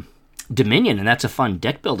Dominion, and that's a fun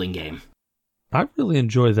deck-building game. I really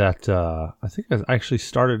enjoy that. I think I actually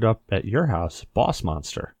started up at your house, Boss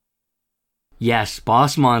Monster. Yes,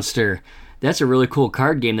 Boss Monster. That's a really cool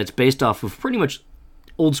card game that's based off of pretty much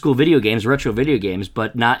old-school video games, retro video games,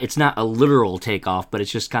 but it's not a literal takeoff, but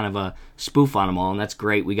it's just kind of a spoof on them all, and that's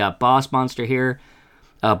great. We got Boss Monster here.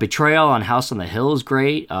 Betrayal on House on the Hill is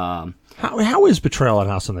great. How is Betrayal on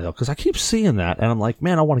House on the Hill? Because I keep seeing that, and I'm like,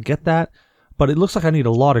 man, I want to get that, but it looks like I need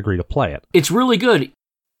a law degree to play it. It's really good.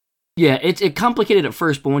 Yeah, it complicated at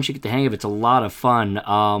first, but once you get the hang of it, it's a lot of fun.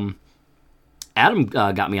 Adam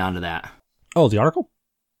got me onto that. Oh, the article?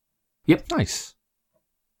 Yep. Nice.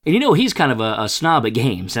 And he's kind of a snob at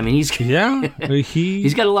games. I mean, he's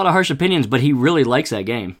he's got a lot of harsh opinions, but he really likes that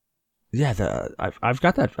game. Yeah, I've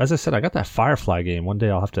got that. As I said, I got that Firefly game. One day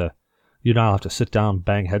I'll have to sit down,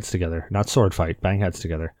 bang heads together, not sword fight, bang heads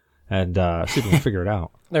together, and see if we can figure it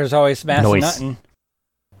out. There's always Massanutton.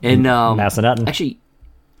 And Massanutton. Actually,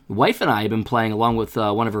 wife and I have been playing along with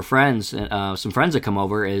one of her friends, some friends that come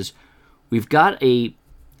over. Is we've got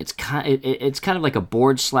it's kind of like a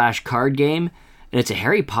board/card game, and it's a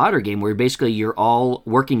Harry Potter game where basically you're all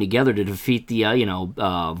working together to defeat the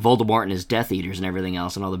Voldemort and his Death Eaters and everything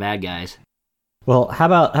else and all the bad guys. Well, how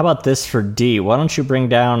about this for D? Why don't you bring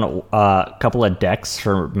down a couple of decks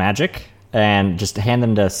for Magic and just hand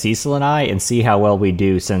them to Cecil and I and see how well we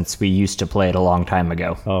do, since we used to play it a long time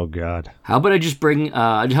ago. Oh God! How about I just bring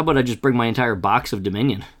my entire box of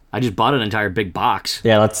Dominion? I just bought an entire big box.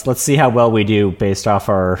 Yeah, let's see how well we do based off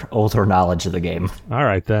our older knowledge of the game. All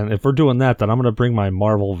right, then. If we're doing that, then I'm going to bring my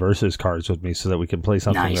Marvel versus cards with me so that we can play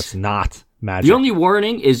something that's not Magic. The only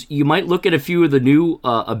warning is you might look at a few of the new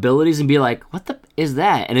abilities and be like, what the is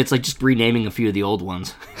that? And it's like just renaming a few of the old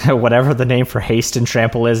ones. Whatever the name for Haste and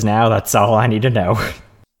Trample is now, that's all I need to know.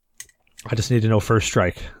 I just need to know First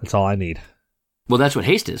Strike. That's all I need. Well, that's what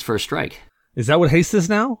Haste is, First Strike. Is that what Haste is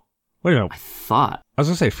now? Wait a minute. I thought. I was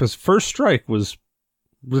going to say, because First Strike was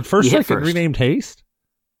First Strike get renamed Haste?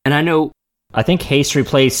 And I know... I think Haste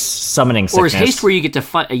replaced Summoning Sickness. Or is Haste where you get to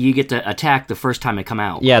fight, you get to attack the first time it come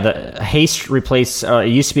out? Yeah, the Haste replaced... it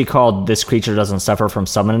used to be called This Creature Doesn't Suffer from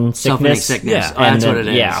Summoning Sickness. Summoning Sickness. Yeah, that's what it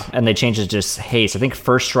is. Yeah, and they changed it to just Haste. I think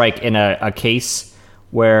First Strike in a case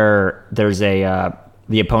where there's the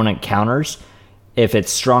opponent counters... If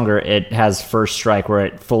it's stronger, it has First Strike where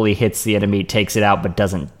it fully hits the enemy, takes it out, but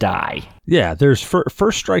doesn't die. Yeah, there's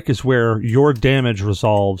First Strike is where your damage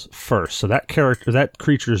resolves first. So that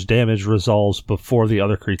creature's damage resolves before the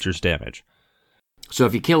other creature's damage. So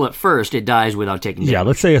if you kill it first, it dies without taking damage. Yeah,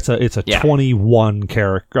 let's say it's a 21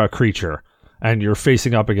 creature, and you're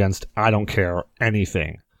facing up against, I don't care,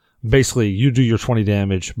 anything. Basically, you do your 20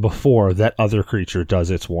 damage before that other creature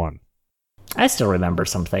does its 1. I still remember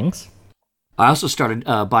some things. I also started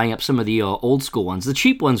buying up some of the old school ones, the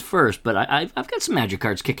cheap ones first, but I've got some Magic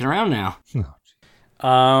cards kicking around now.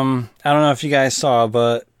 I don't know if you guys saw,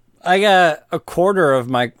 but I got a quarter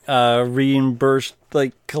of my reimbursed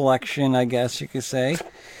collection, I guess you could say.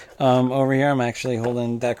 Over here, I'm actually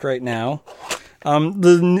holding a deck right now.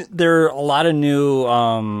 There are a lot of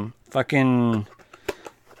new fucking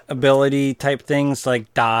ability type things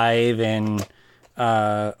like dive and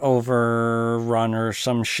overrun or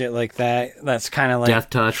some shit like that. That's kind of like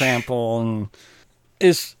Death Touch, trample, and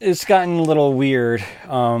it's gotten a little weird.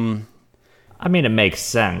 I mean, it makes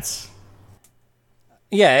sense.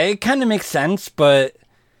 Yeah, it kind of makes sense, but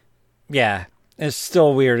yeah, it's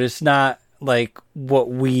still weird. It's not like what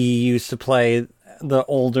we used to play, the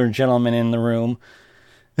older gentleman in the room.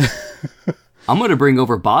 I'm going to bring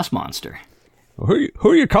over Boss Monster. Who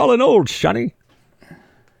are you calling old, Shunny?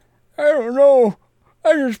 I don't know.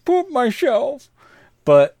 I just pooped myself.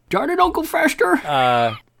 But darn it, Uncle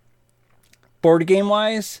Fester. Board game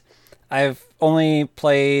wise, I've only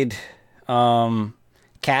played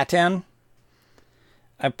Catan.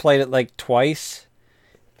 I played it twice.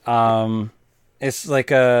 It's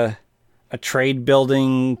like a trade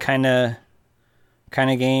building kind of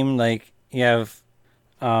game. Like you have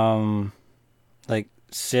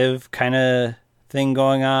Civ kind of thing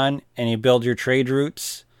going on, and you build your trade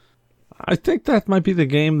routes. I think that might be the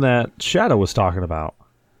game that Shadow was talking about.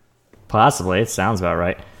 Possibly. It sounds about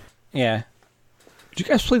right. Yeah. Did you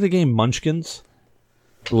guys play the game Munchkins?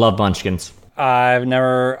 Love Munchkins. I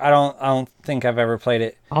don't think I've ever played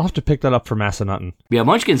it. I'll have to pick that up for Massanutton. Yeah,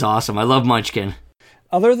 Munchkin's awesome. I love Munchkin.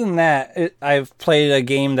 Other than that, I've played a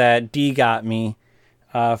game that D got me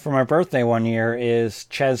for my birthday one year, is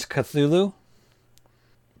Ches Cthulhu.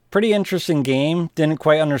 Pretty interesting game. Didn't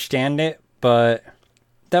quite understand it, but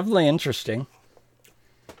definitely interesting.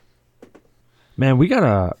 Man, we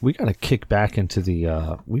gotta kick back into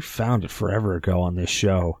the we found it forever ago on this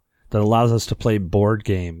show that allows us to play board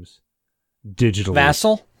games digitally.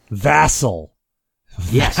 Vassal.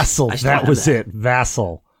 Yes, Vassal. That was it.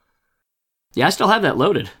 Vassal. Yeah, I still have that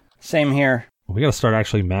loaded. Same here. We gotta start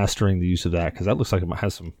actually mastering the use of that, because that looks like it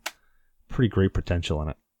has some pretty great potential in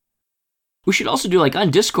it. We should also do on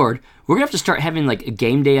Discord. We're gonna have to start having a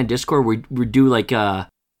game day on Discord where we do a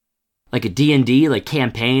D&D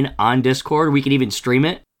campaign on Discord. We can even stream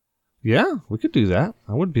it. Yeah, we could do that.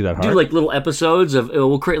 That wouldn't be that hard. Do little episodes of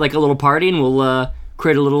we'll create a little party, and we'll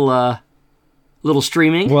create a little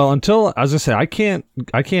streaming. Well, until, as I say, I can't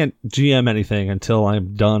GM anything until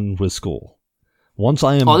I'm done with school. Once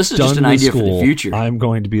I am this is done just an with idea school, for the future. I'm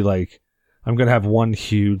going to be like, I'm going to have one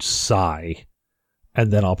huge sigh,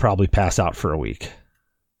 and then I'll probably pass out for a week.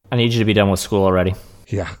 I need you to be done with school already.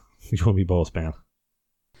 Yeah, you and me both, man.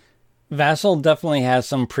 Vassal definitely has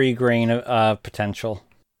some pre-grain potential.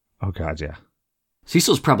 Oh, God, yeah.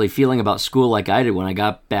 Cecil's probably feeling about school like I did when I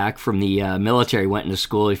got back from the military, went into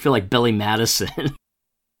school. I feel like Billy Madison.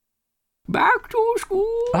 Back to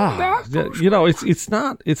school. Back to school. You know, it's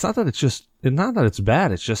not that it's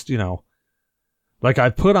bad. It's just, you know, like I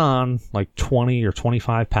put on like 20 or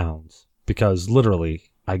 25 pounds because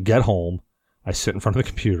literally I get home, I sit in front of the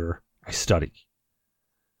computer, I study.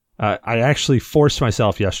 I actually forced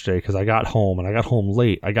myself yesterday because I got home and I got home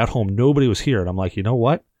late. I got home, nobody was here, and I'm like, you know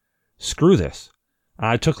what? Screw this.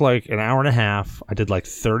 I took like an hour and a half. I did like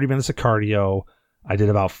 30 minutes of cardio. I did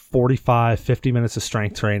about 45, 50 minutes of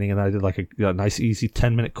strength training, and then I did like a nice, easy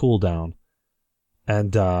 10-minute cool down.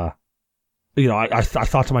 And, you know, I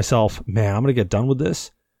thought to myself, man, I'm going to get done with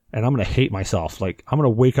this, and I'm going to hate myself. Like, I'm going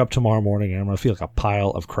to wake up tomorrow morning, and I'm going to feel like a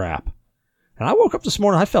pile of crap. And I woke up this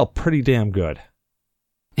morning, I felt pretty damn good.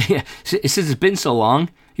 Yeah, since it's been so long,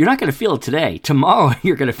 you're not going to feel it today. Tomorrow,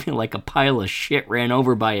 you're going to feel like a pile of shit ran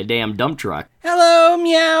over by a damn dump truck. Hello,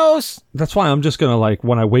 meows! That's why I'm just going to, like,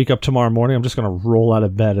 when I wake up tomorrow morning, I'm just going to roll out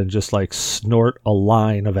of bed and just, like, snort a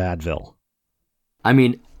line of Advil. I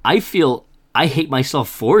mean, I hate myself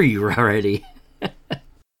for you already.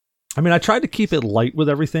 I mean, I tried to keep it light with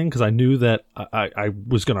everything because I knew that I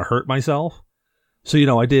was going to hurt myself. So, you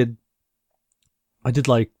know, I did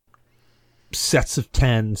like sets of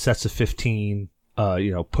 10, sets of 15,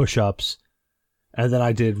 you know, push-ups. And then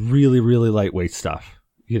I did really, really lightweight stuff,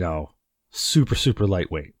 you know, super, super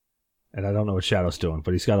lightweight. And I don't know what Shadow's doing,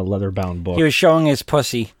 but he's got a leather-bound book. He was showing his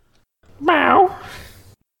pussy. Meow.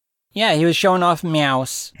 Yeah, he was showing off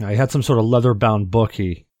meows. He had some sort of leather-bound book.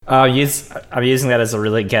 I'm using that as a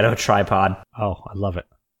really ghetto tripod. Oh, I love it.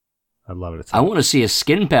 I love it. I want to see a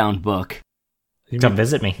skin-bound book. Come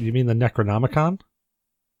visit me. You mean the Necronomicon?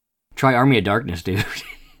 Try Army of Darkness, dude.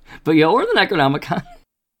 But yeah, or the Necronomicon.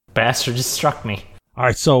 Bastard just struck me. All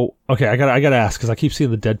right, so okay, I gotta ask because I keep seeing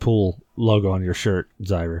the Deadpool logo on your shirt,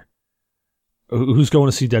 Zyber. Who's going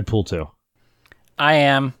to see Deadpool 2? I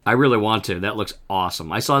am. I really want to. That looks awesome.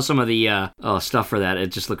 I saw some of the stuff for that.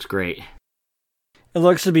 It just looks great. It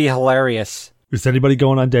looks to be hilarious. Is anybody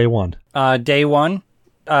going on day one? Day one?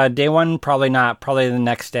 Day one, probably not. Probably the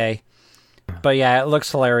next day. But yeah, it looks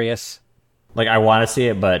hilarious. Like, I want to see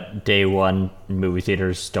it, but day one movie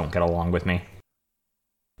theaters don't get along with me.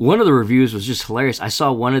 One of the reviews was just hilarious. I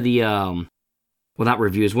saw one of the, well, not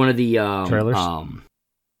reviews, one of the trailers?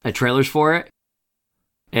 Trailers for it.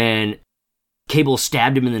 And Cable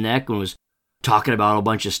stabbed him in the neck and was talking about a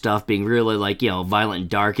bunch of stuff, being really, like, you know, violent and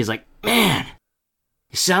dark. He's like, man,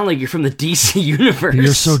 you sound like you're from the DC universe.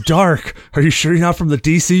 You're so dark. Are you sure you're not from the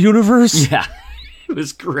DC universe? Yeah, it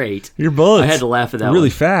was great. Your bullets. I had to laugh at that really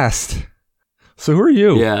one. fast. So who are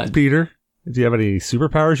you, Yeah. Peter? Do you have any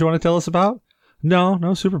superpowers you want to tell us about? No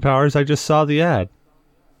superpowers. I just saw the ad.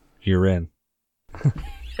 You're in.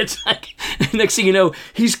 It's like, next thing you know,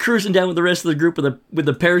 he's cruising down with the rest of the group with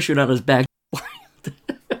a parachute on his back.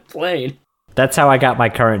 Plane. That's how I got my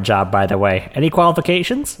current job, by the way. Any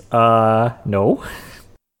qualifications? No.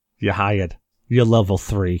 You hired. You're level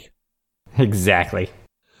 3. Exactly.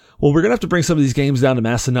 Well, we're going to have to bring some of these games down to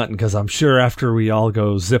Massanutten because I'm sure after we all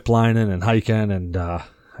go ziplining and hiking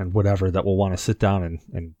and whatever that we'll want to sit down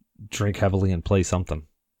and drink heavily and play something.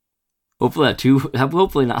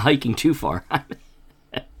 Hopefully not hiking too far.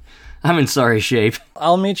 I'm in sorry shape.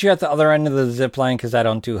 I'll meet you at the other end of the zip line because I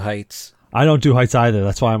don't do heights. I don't do heights either.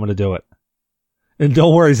 That's why I'm going to do it. And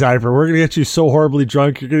don't worry, Zyber. We're going to get you so horribly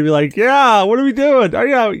drunk. You're going to be like, yeah, what are we doing? Oh,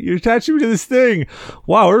 yeah, you're attaching me to this thing.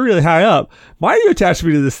 Wow, we're really high up. Why are you attaching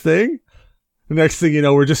me to this thing? The next thing you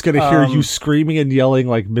know, we're just going to hear you screaming and yelling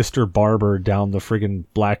like Mr. Barber down the friggin'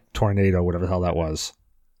 black tornado, whatever the hell that was.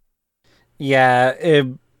 Yeah,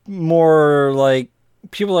 more like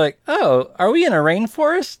people are like, oh, are we in a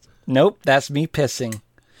rainforest? Nope, that's me pissing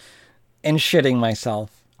and shitting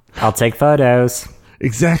myself. I'll take photos.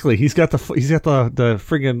 Exactly. He's got the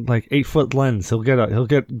friggin' like 8-foot lens. He'll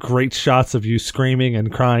get great shots of you screaming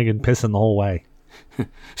and crying and pissing the whole way.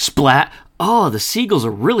 Splat. Oh, the seagulls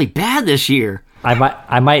are really bad this year.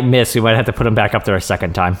 I might miss. We might have to put him back up there a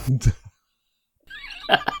second time.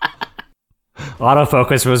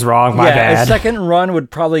 Autofocus was wrong. My bad. A second run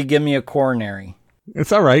would probably give me a coronary.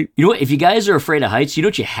 It's all right. You know what? If you guys are afraid of heights, you know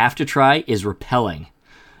what you have to try is rappelling.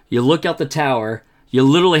 You look out the tower. You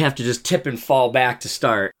literally have to just tip and fall back to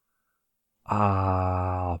start.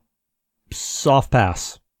 Soft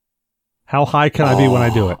pass. How high can I be when I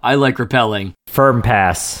do it? I like rappelling. Firm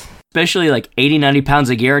pass. Especially like 80, 90 pounds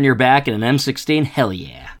of gear on your back and an M16. Hell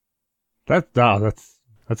yeah. That's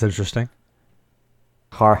interesting.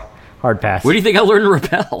 Hard pass. Where do you think I learned to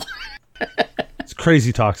rappel? It's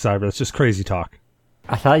crazy talk, Cyber. It's just crazy talk.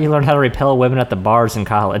 I thought you learned how to repel women at the bars in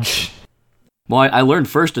college. Well, I learned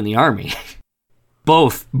first in the Army.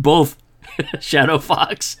 Both Shadow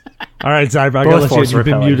Fox. All right, Cyber, I gotta let you. You've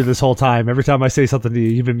been muted this whole time. Every time I say something to you,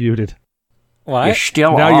 you've been muted. What? You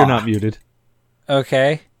still now are. You're not muted.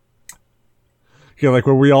 Okay. Like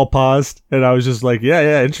where we all paused, and I was just like,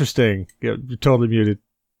 yeah, interesting. Yeah, you're totally muted.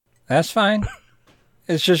 That's fine.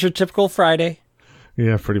 It's just your typical Friday.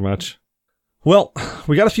 Yeah, pretty much. Well,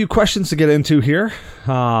 we got a few questions to get into here.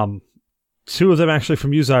 Two of them actually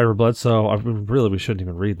from you, Zyberblood, so we shouldn't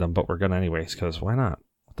even read them, but we're going to anyways, because why not?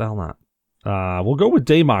 What the hell not? We'll go with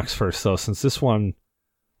Daymox first, though, since this one's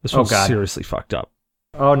seriously fucked up.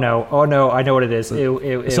 Oh no, I know what it is.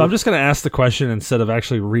 So I'm just going to ask the question instead of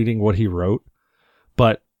actually reading what he wrote.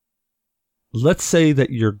 But let's say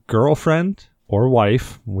that your girlfriend or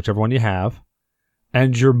wife, whichever one you have,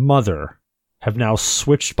 and your mother have now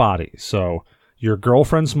switched bodies. So your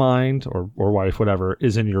girlfriend's mind or wife, whatever,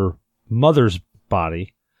 is in your mother's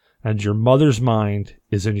body, and your mother's mind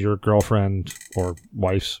is in your girlfriend or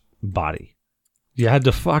wife's body. You had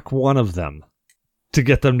to fuck one of them to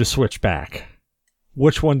get them to switch back.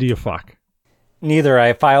 Which one do you fuck? Neither.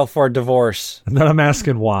 I file for divorce. And then I'm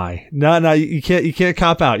asking why. No, you can't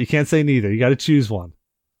cop out. You can't say neither. You got to choose one.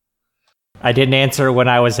 I didn't answer when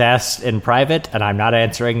I was asked in private, and I'm not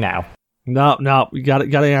answering now. No, you got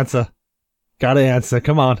to answer. Got to answer.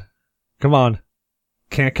 Come on.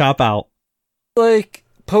 Can't cop out. Like,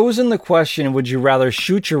 posing the question, would you rather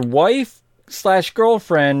shoot your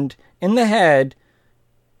wife/girlfriend in the head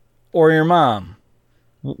or your mom?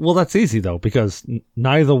 Well, that's easy, though, because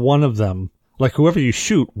neither one of them, like whoever you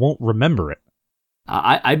shoot, won't remember it.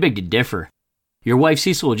 I beg to differ. Your wife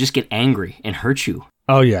Cecil will just get angry and hurt you.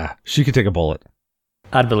 Oh, yeah. She could take a bullet.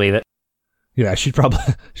 I'd believe it. Yeah, she'd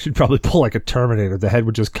probably pull like a Terminator. The head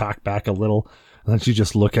would just cock back a little, and then she'd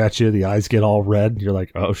just look at you. The eyes get all red. And you're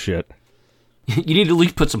like, oh, shit. You need to at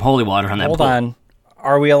least put some holy water on that bullet. Hold on.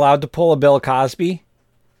 Are we allowed to pull a Bill Cosby?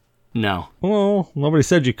 No. Well, nobody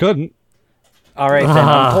said you couldn't. All right, then.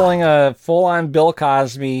 I'm pulling a full-on Bill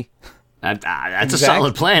Cosby. That's a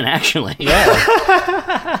solid plan, actually. Yeah.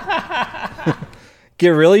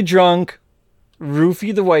 Get really drunk,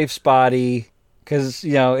 roofie the wife's body, because,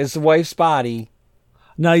 it's the wife's body.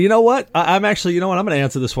 Now, you know what? I'm actually, I'm going to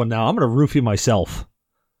answer this one now. I'm going to roofie myself.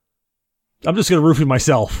 I'm just going to roofie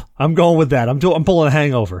myself. I'm going with that. I'm pulling a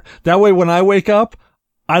hangover. That way, when I wake up,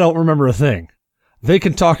 I don't remember a thing. They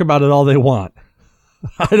can talk about it all they want.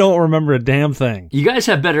 I don't remember a damn thing. You guys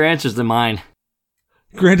have better answers than mine.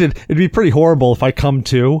 Granted, it'd be pretty horrible if I come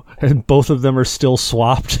to and both of them are still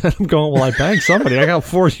swapped. And I'm going, well, I banged somebody. I got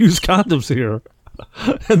 4 used condoms here.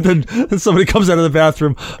 And then somebody comes out of the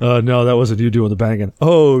bathroom. No, that wasn't you doing the banging.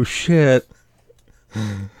 Oh, shit.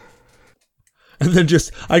 And then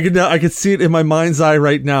I could see it in my mind's eye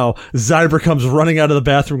right now. Zyber comes running out of the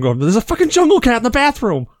bathroom going, there's a fucking jungle cat in the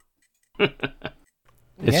bathroom.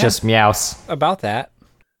 It's just meows. About that.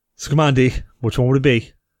 So come on, D. Which one would it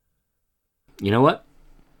be? You know what?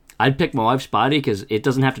 I'd pick my wife's body because it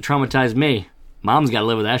doesn't have to traumatize me. Mom's got to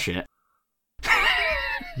live with that shit.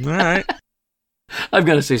 All right. I've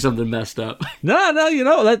got to say something messed up.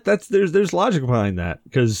 No, that's there's logic behind that.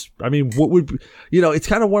 Because, I mean, what would, it's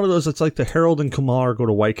kind of one of those, it's like the Harold and Kumar go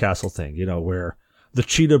to White Castle thing, where the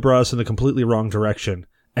cheetah brought us in the completely wrong direction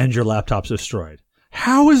and your laptop's destroyed.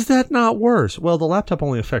 How is that not worse? Well, the laptop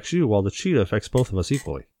only affects you while the cheetah affects both of us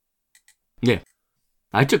equally. Yeah.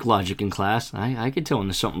 I took logic in class. I could tell when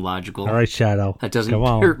there's something logical. All right, Shadow. That doesn't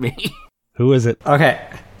hurt me. Who is it? Okay,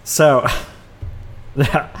 so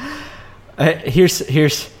here's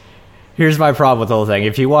my problem with the whole thing.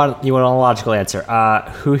 If you want a logical answer,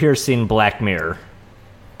 who here's seen Black Mirror?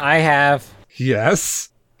 I have. Yes.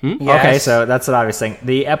 Yes. Okay, so that's an obvious thing.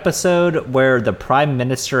 The episode where the Prime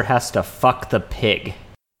Minister has to fuck the pig.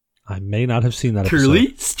 I may not have seen that Curly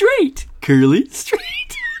episode. straight. Curly straight.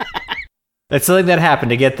 It's something that happened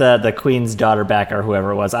to get the Queen's daughter back or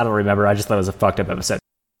whoever it was. I don't remember. I just thought it was a fucked up episode.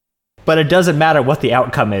 But it doesn't matter what the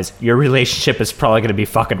outcome is. Your relationship is probably going to be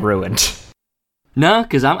fucking ruined. No,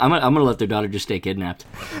 because I'm gonna let their daughter just stay kidnapped.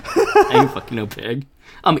 I ain't fucking no pig.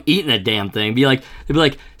 I'm eating that damn thing. They'd be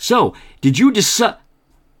like, so did you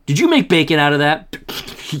make bacon out of that?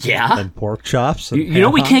 Yeah. And pork chops. And you know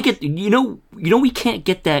we can't get we can't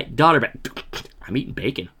get that daughter back. I'm eating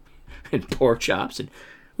bacon and pork chops and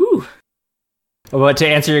ooh. But to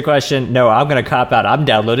answer your question, no, I'm going to cop out. I'm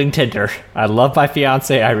downloading Tinder. I love my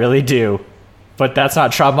fiance, I really do. But that's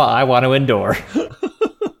not trauma I want to endure.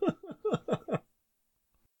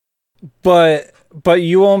 But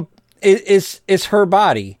you won't. It's her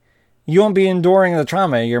body. You won't be enduring the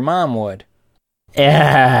trauma. Your mom would.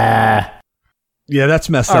 Yeah. Yeah, that's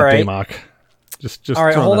messed All up, right. Damok. Just All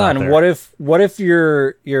right, throwing hold that out on. there. What if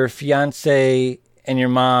your fiance and your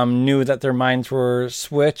mom knew that their minds were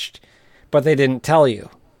switched, but they didn't tell you?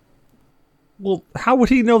 Well, how would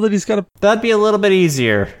he know that he's got a... That'd be a little bit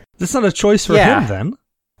easier. That's not a choice for Yeah. him,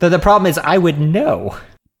 then. The problem is I would know.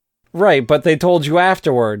 Right, but they told you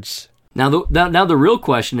afterwards. Now the real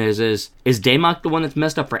question is Damok the one that's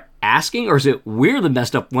messed up for asking, or is it we're the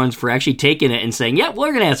messed up ones for actually taking it and saying, yeah, we're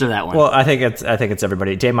going to answer that one? Well, I think it's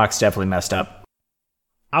everybody. Damok's definitely messed up.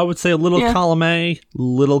 I would say a little Yeah. column A,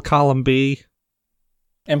 little column B.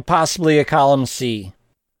 And possibly a column C.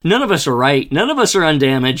 None of us are right. None of us are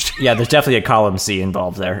undamaged. Yeah, there's definitely a column C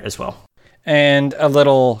involved there as well. And a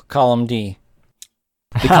little column D.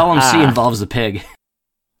 The column C involves the pig.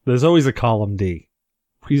 There's always a column D.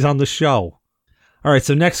 He's on the show. All right,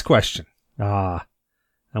 so next question. And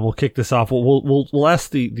we'll kick this off. We'll ask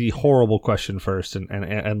the horrible question first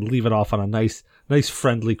and leave it off on a nice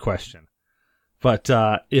friendly question. But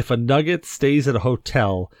if a nugget stays at a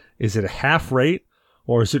hotel, is it a half rate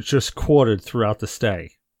or is it just quartered throughout the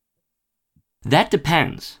stay? That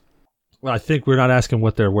depends. Well, I think we're not asking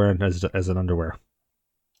what they're wearing as an underwear.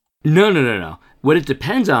 No. What it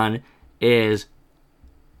depends on is,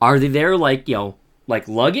 are they there like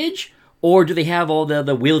luggage? Or do they have all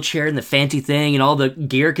the wheelchair and the fancy thing and all the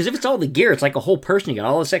gear? Because if it's all the gear, it's like a whole person. You got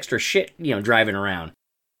all this extra shit, driving around.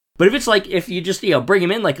 But if it's like, if you just, bring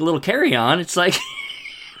them in like a little carry-on, it's like,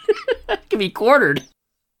 it can be quartered.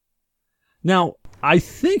 Now, I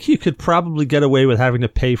think you could probably get away with having to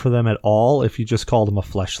pay for them at all if you just called them a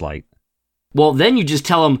fleshlight. Well, then you just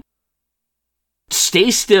tell them,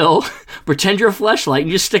 stay still, pretend you're a fleshlight,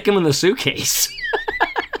 and just stick them in the suitcase.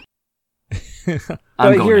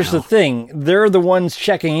 But here's the thing. They're the ones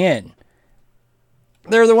checking in.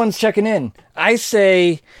 I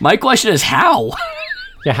say... My question is how?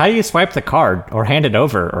 Yeah, how do you swipe the card or hand it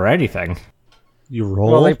over or anything? You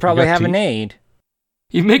roll. Well, they probably you got have to- an aid.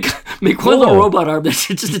 You make one little robot arm that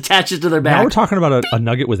just attaches to their Now back. we're talking about a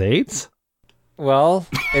nugget with AIDS? Well,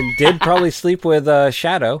 it did probably sleep with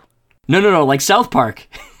Shadow. No, like South Park.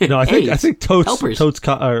 No, I think AIDS. Helpers. Totes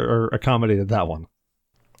accommodated that one.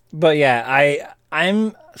 But yeah,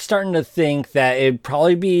 I'm starting to think that it'd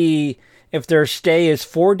probably be, if their stay is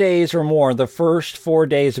 4 days or more, the first 4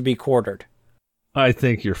 days would be quartered. I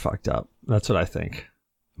think you're fucked up. That's what I think.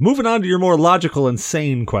 Moving on to your more logical and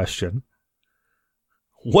sane question.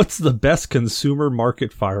 What's the best consumer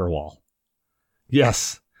market firewall?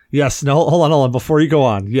 Yes. No, hold on. Before you go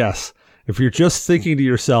on. Yes. If you're just thinking to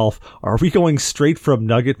yourself, are we going straight from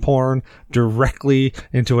nugget porn directly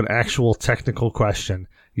into an actual technical question?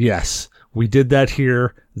 Yes. We did that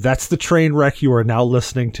here. That's the train wreck you are now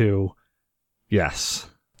listening to. Yes.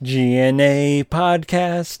 G.N.A.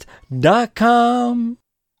 podcast.com.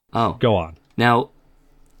 Oh. Go on. Now,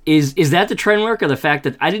 is that the trend work or the fact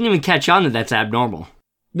that I didn't even catch on that that's abnormal?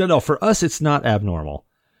 No. For us, it's not abnormal.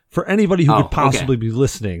 For anybody who could possibly be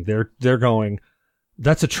listening, they're going,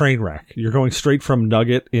 that's a train wreck. You're going straight from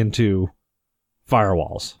nugget into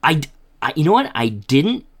firewalls. I you know what? I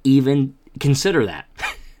didn't even consider that.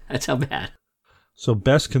 That's how bad. So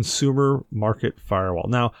best consumer market firewall.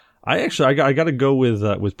 Now, I got to go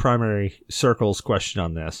with Primary Circle's question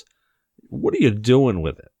on this. What are you doing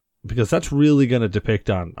with it? Because that's really going to depict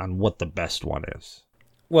on what the best one is.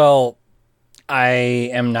 Well, I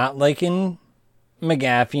am not liking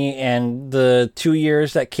McAfee, and the 2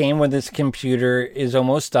 years that came with this computer is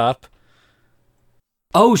almost up.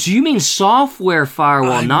 Oh, so you mean software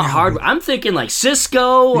firewall, not hardware? I'm thinking like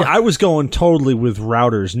Cisco. Yeah, I was going totally with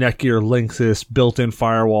routers, Netgear, Linksys, built-in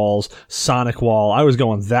firewalls, Sonic Wall. I was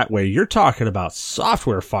going that way. You're talking about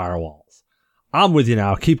software firewalls. I'm with you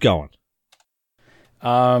now. Keep going.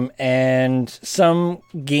 And some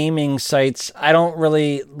gaming sites, I don't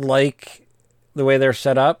really like the way they're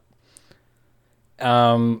set up,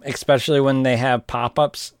 especially when they have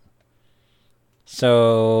pop-ups.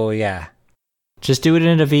 So, yeah. Just do it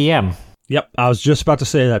in a VM. Yep, I was just about to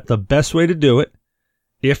say that. The best way to do it,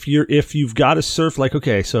 if you've got to surf, like,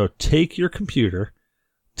 okay, so take your computer,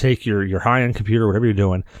 take your high-end computer, whatever you're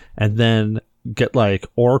doing, and then get like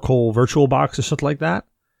Oracle VirtualBox or something like that,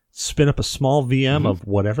 spin up a small VM of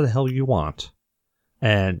whatever the hell you want,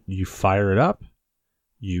 and you fire it up,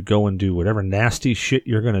 you go and do whatever nasty shit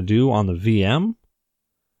you're going to do on the VM,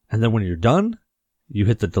 and then when you're done, you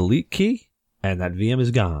hit the delete key, and that VM is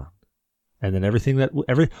gone. And then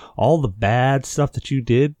all the bad stuff that you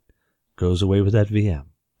did goes away with that VM,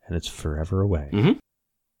 and it's forever away. Mm-hmm.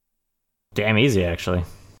 Damn easy, actually.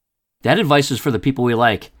 That advice is for the people we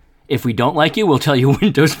like. If we don't like you, we'll tell you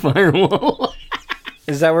Windows Firewall.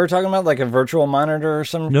 Is that what we're talking about? Like a virtual monitor or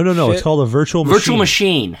some No. shit? It's called a virtual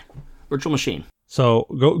machine. Virtual machine. So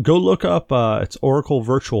go look up. It's Oracle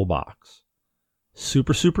VirtualBox.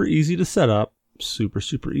 Super, super easy to set up. Super,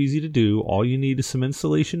 super easy to do. All you need is some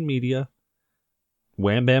installation media.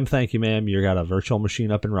 Wham, bam, thank you, ma'am. You got a virtual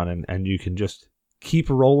machine up and running, and you can just keep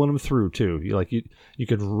rolling them through too. You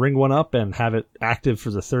could ring one up and have it active for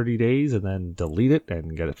the 30 days, and then delete it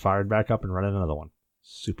and get it fired back up and running another one.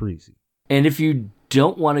 Super easy. And if you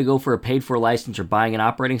don't want to go for a paid-for license or buying an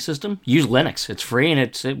operating system, use Linux. It's free and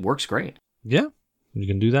it works great. Yeah, you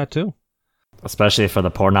can do that too. Especially for the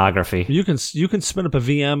pornography. You can spin up a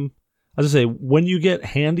VM. As I say, when you get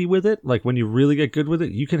handy with it, like when you really get good with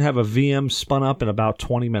it, you can have a VM spun up in about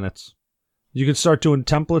 20 minutes. You can start doing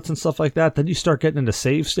templates and stuff like that. Then you start getting into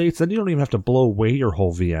save states. Then you don't even have to blow away your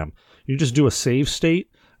whole VM. You just do a save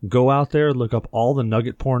state, go out there, look up all the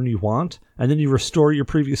nugget porn you want, and then you restore your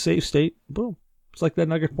previous save state. Boom. It's like that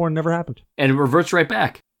nugget porn never happened. And it reverts right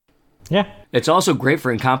back. Yeah. It's also great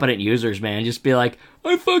for incompetent users, man. Just be like,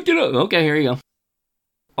 I fucked it up. Okay, here you go.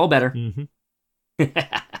 All better. Mm-hmm.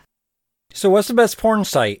 So what's the best porn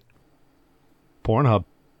site? Pornhub.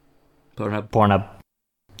 Pornhub.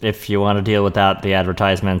 If you want to deal without the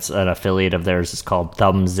advertisements, an affiliate of theirs is called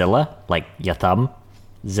Thumbzilla, like your thumb.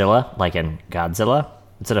 Zilla, like in Godzilla.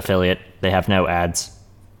 It's an affiliate. They have no ads,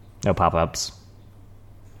 no pop-ups.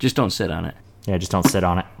 Just don't sit on it. Yeah, just don't sit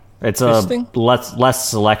on it. It's Fisting? less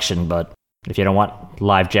selection, but if you don't want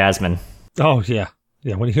live Jasmine. Oh, yeah.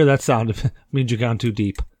 Yeah, when you hear that sound, it means you've gone too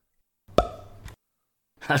deep.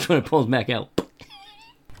 That's when it pulls back out.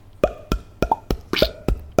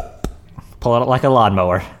 Pull it out like a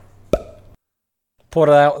lawnmower. Pull it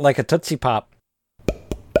out like a Tootsie Pop.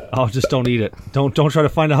 Oh, just don't eat it. Don't try to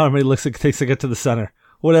find out how many licks it takes to get to the center.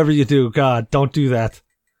 Whatever you do, God, don't do that.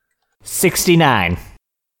 69.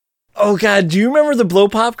 Oh, God, do you remember the Blow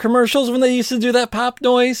Pop commercials when they used to do that pop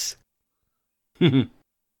noise?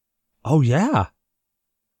 Oh, yeah.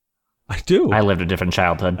 I do. I lived a different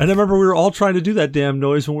childhood. And I remember we were all trying to do that damn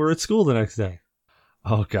noise when we were at school the next day.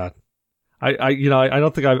 Oh, God. I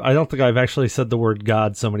don't think I've actually said the word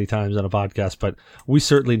God so many times on a podcast, but we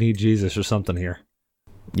certainly need Jesus or something here.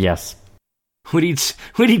 Yes. We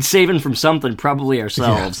need saving from something, probably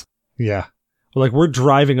ourselves. Yeah. We're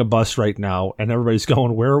driving a bus right now, and everybody's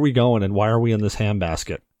going, where are we going, and why are we in this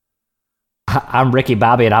handbasket? I'm Ricky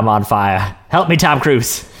Bobby, and I'm on fire. Help me, Tom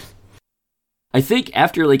Cruise. I think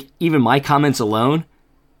after even my comments alone,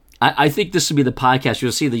 I think this will be the podcast.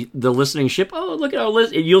 You'll see the listening ship. Oh, look at our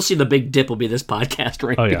list. You'll see the big dip will be this podcast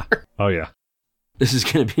right here. Oh, yeah. This is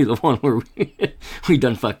going to be the one where we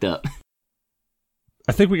done fucked up.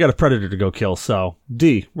 I think we got a predator to go kill, so,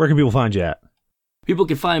 D, where can people find you at? People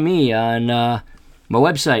can find me on my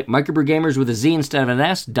website, microbrewgamers with a Z instead of an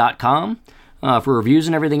S.com, for reviews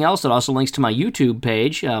and everything else. It also links to my YouTube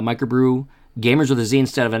page, Microbrew Gamers with a Z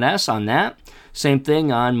instead of an S on that. Same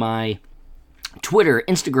thing on my Twitter,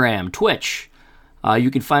 Instagram, Twitch.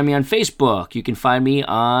 You can find me on Facebook. You can find me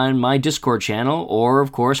on my Discord channel, or,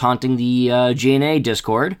 of course, haunting the G.N.A.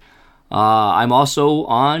 Discord. I'm also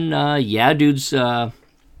on Yeah Dude's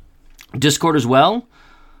Discord as well,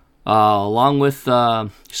 along with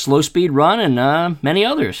Slow Speed Run and many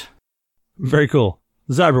others. Very cool.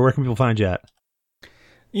 Zyber, where can people find you at?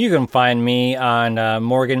 You can find me on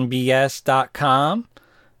morganbs.com.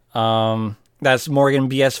 That's Morgan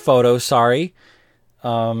BS Photo, sorry.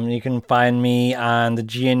 You can find me on the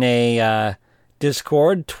G.N.A.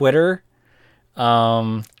 Discord, Twitter.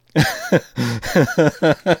 Yeah,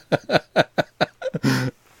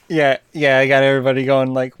 I got everybody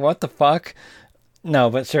going like, what the fuck? No,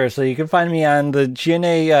 but seriously, you can find me on the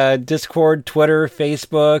G.N.A. Discord, Twitter,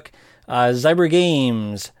 Facebook, Zyber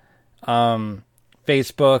Games,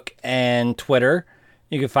 Facebook, and Twitter.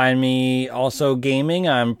 You can find me also gaming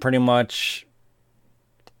on pretty much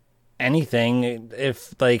anything.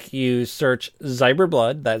 If you search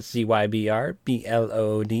Zyberblood, that's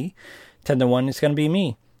ZYBRBLOOD, 10 to 1 is going to be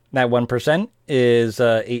me. That 1% is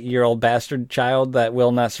a 8-year-old bastard child that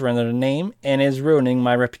will not surrender the name and is ruining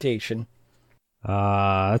my reputation.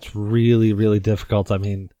 That's really, really difficult. I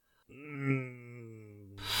mean,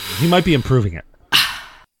 he might be improving it.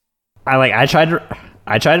 I tried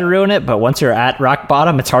to ruin it, but once you're at rock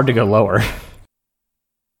bottom, it's hard to go lower.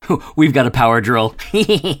 We've got a power drill.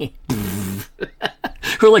 We're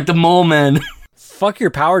like the mole men. Fuck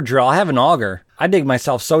your power drill. I have an auger. I dig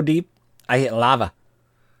myself so deep, I hit lava.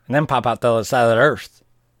 And then pop out the other side of the earth.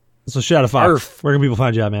 So Shadow Fox, where can people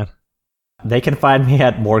find you at, man? They can find me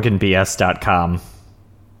at morganbs.com.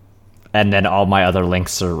 And then all my other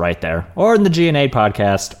links are right there. Or in the G.N.A.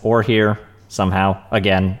 podcast, or here, somehow,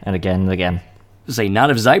 again and again and again. Say,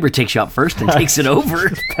 not if Zyber takes you up first and takes it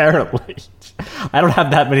over. Apparently. I don't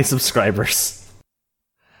have that many subscribers.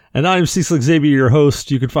 And I'm Cecil Xavier, your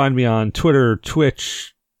host. You can find me on Twitter,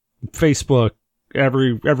 Twitch, Facebook,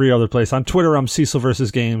 every other place. On Twitter, I'm Cecil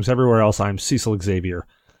vs. Games. Everywhere else, I'm Cecil Xavier.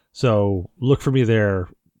 So look for me there.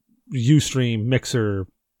 Ustream, Mixer,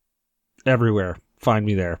 everywhere. Find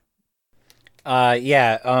me there.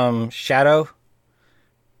 Shadow.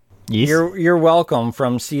 Yes. You're welcome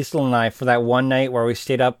from Cecil and I for that one night where we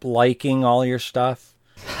stayed up liking all your stuff.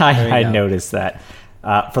 I noticed that.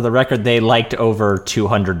 For the record, they liked over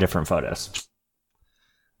 200 different photos.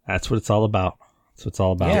 That's what it's all about.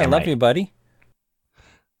 Yeah, I love you, buddy.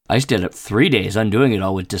 I stayed up 3 days undoing it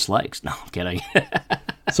all with dislikes. No, I'm kidding.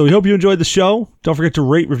 So we hope you enjoyed the show. Don't forget to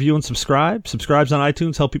rate, review, and subscribe. Subscribes on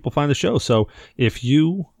iTunes help people find the show. So if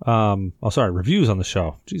you, reviews on the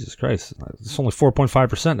show. Jesus Christ. It's only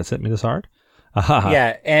 4.5%. It's hit me this hard.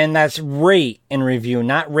 Yeah, and that's rate and review,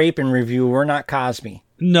 not rape and review. We're not Cosby.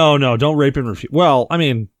 No, don't rape and review. Well, I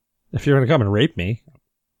mean, if you're going to come and rape me,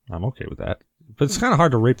 I'm okay with that. But it's kind of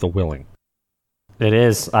hard to rape the willing. It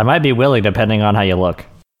is. I might be willing depending on how you look.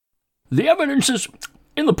 The evidence is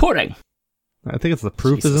in the pudding. I think it's the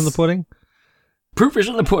proof is in the pudding. Proof is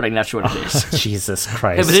in the pudding, that's what it is. Jesus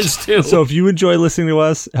Christ. Evidence too. So if you enjoy listening to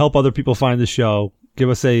us, help other people find the show,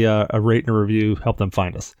 give us a rate and a review, help them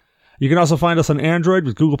find us. You can also find us on Android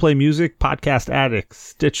with Google Play Music, Podcast Addict,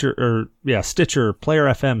 Stitcher, Player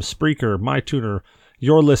FM, Spreaker, MyTuner,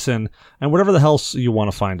 Your Listen, and whatever the hell you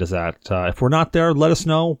want to find us at. If we're not there, let us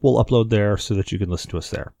know. We'll upload there so that you can listen to us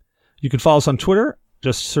there. You can follow us on Twitter.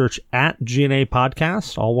 Just search at G.N.A.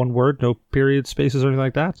 Podcast, all one word, no periods, spaces, or anything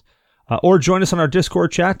like that. Or join us on our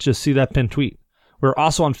Discord chat. Just see that pinned tweet. We're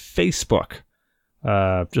also on Facebook.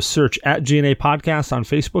 Just search at G.N.A. Podcast on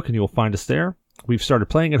Facebook, and you'll find us there. We've started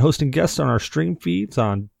playing and hosting guests on our stream feeds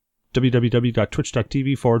on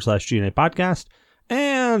www.twitch.tv/G.N.A. Podcast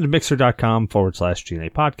and mixer.com/G.N.A.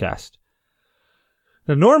 Podcast.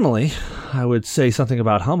 Now, normally, I would say something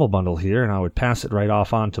about Humble Bundle here, and I would pass it right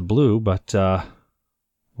off on to Blue, but,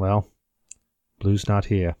 well, Blue's not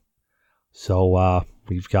here. So,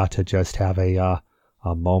 we've got to just have a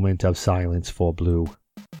moment of silence for Blue.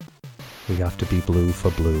 We have to be Blue for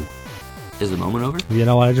Blue. Is the moment over? You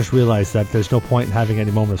know, I just realized that there's no point in having any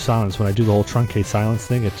moment of silence. When I do the whole truncate silence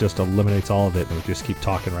thing, it just eliminates all of it, and we just keep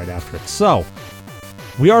talking right after it. So,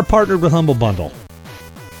 we are partnered with Humble Bundle.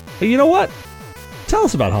 Hey, you know what? Tell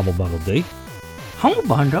us about Humble Bundle, D. Humble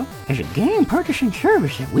Bundle is a game purchasing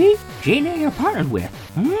service that we, G.N.A. are partnered with.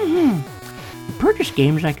 You purchase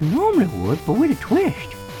games like you normally would, but with a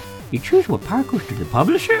twist. You choose what part goes to the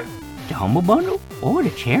publisher, the Humble Bundle, or the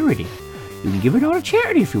charity. You can give it all to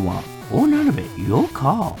charity if you want, or none of it. Your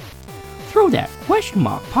call. Throw that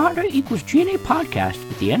 !partner equals G.N.A.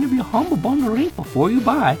 podcast at the end of your Humble Bundle link before you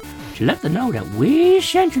buy to let them know that we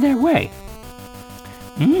sent you their way.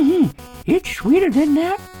 It's sweeter than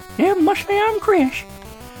that. They're muscly arm Chris.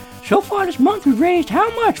 So far this month we've raised how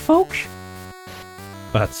much, folks?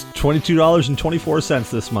 That's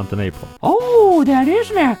 $22.24 this month in April. Oh, that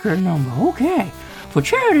is an accurate number. Okay. For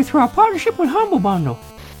charity through our partnership with Humble Bundle.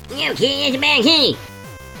 Okay, it's a pancake.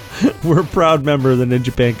 We're a proud member of the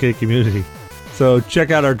Ninja Pancake community. So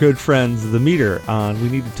check out our good friends, The Meter on We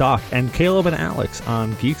Need to Talk, and Caleb and Alex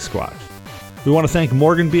on Geek Squad. We want to thank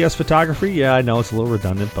Morgan BS Photography. Yeah, I know it's a little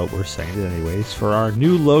redundant, but we're saying it anyways, for our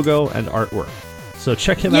new logo and artwork. So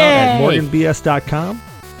check him out at morganbs.com.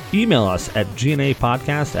 Email us at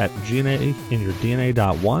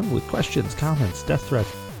GNApodcast@GNAinyourdNA.1 with questions, comments, death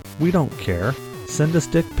threats. We don't care. Send us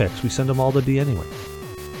dick pics. We send them all to D anyway.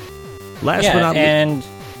 Last but not least.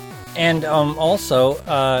 And also,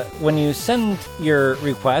 when you send your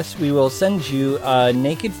request, we will send you a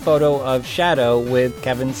naked photo of Shadow with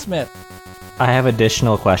Kevin Smith. I have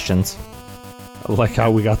additional questions. Like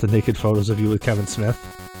how we got the naked photos of you with Kevin Smith.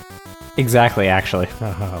 Exactly, actually.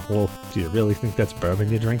 Well, do you really think that's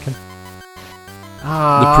bourbon you're drinking?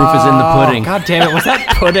 The proof is in the pudding. God damn it, was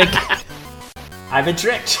that pudding? I've been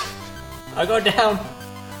tricked. I'll go down.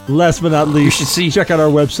 Last but not least, should see. Check out our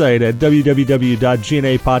website at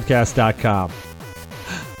www.GNApodcast.com.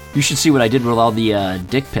 You should see what I did with all the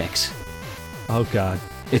dick pics. Oh, God.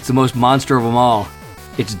 It's the most monster of them all.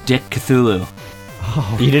 It's Dick Cthulhu.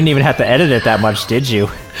 Oh. You didn't even have to edit it that much, did you?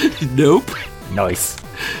 Nope. Nice.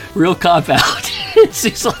 Real cop-out.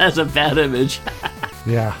 Cecil has a bad image.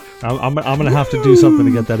 Yeah. I'm going to have to do something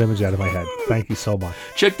to get that image out of my head. Thank you so much.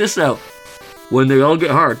 Check this out. When they all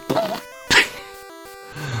get hard.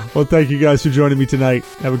 Well, thank you guys for joining me tonight.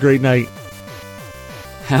 Have a great night.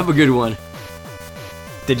 Have a good one.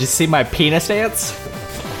 Did you see my penis dance?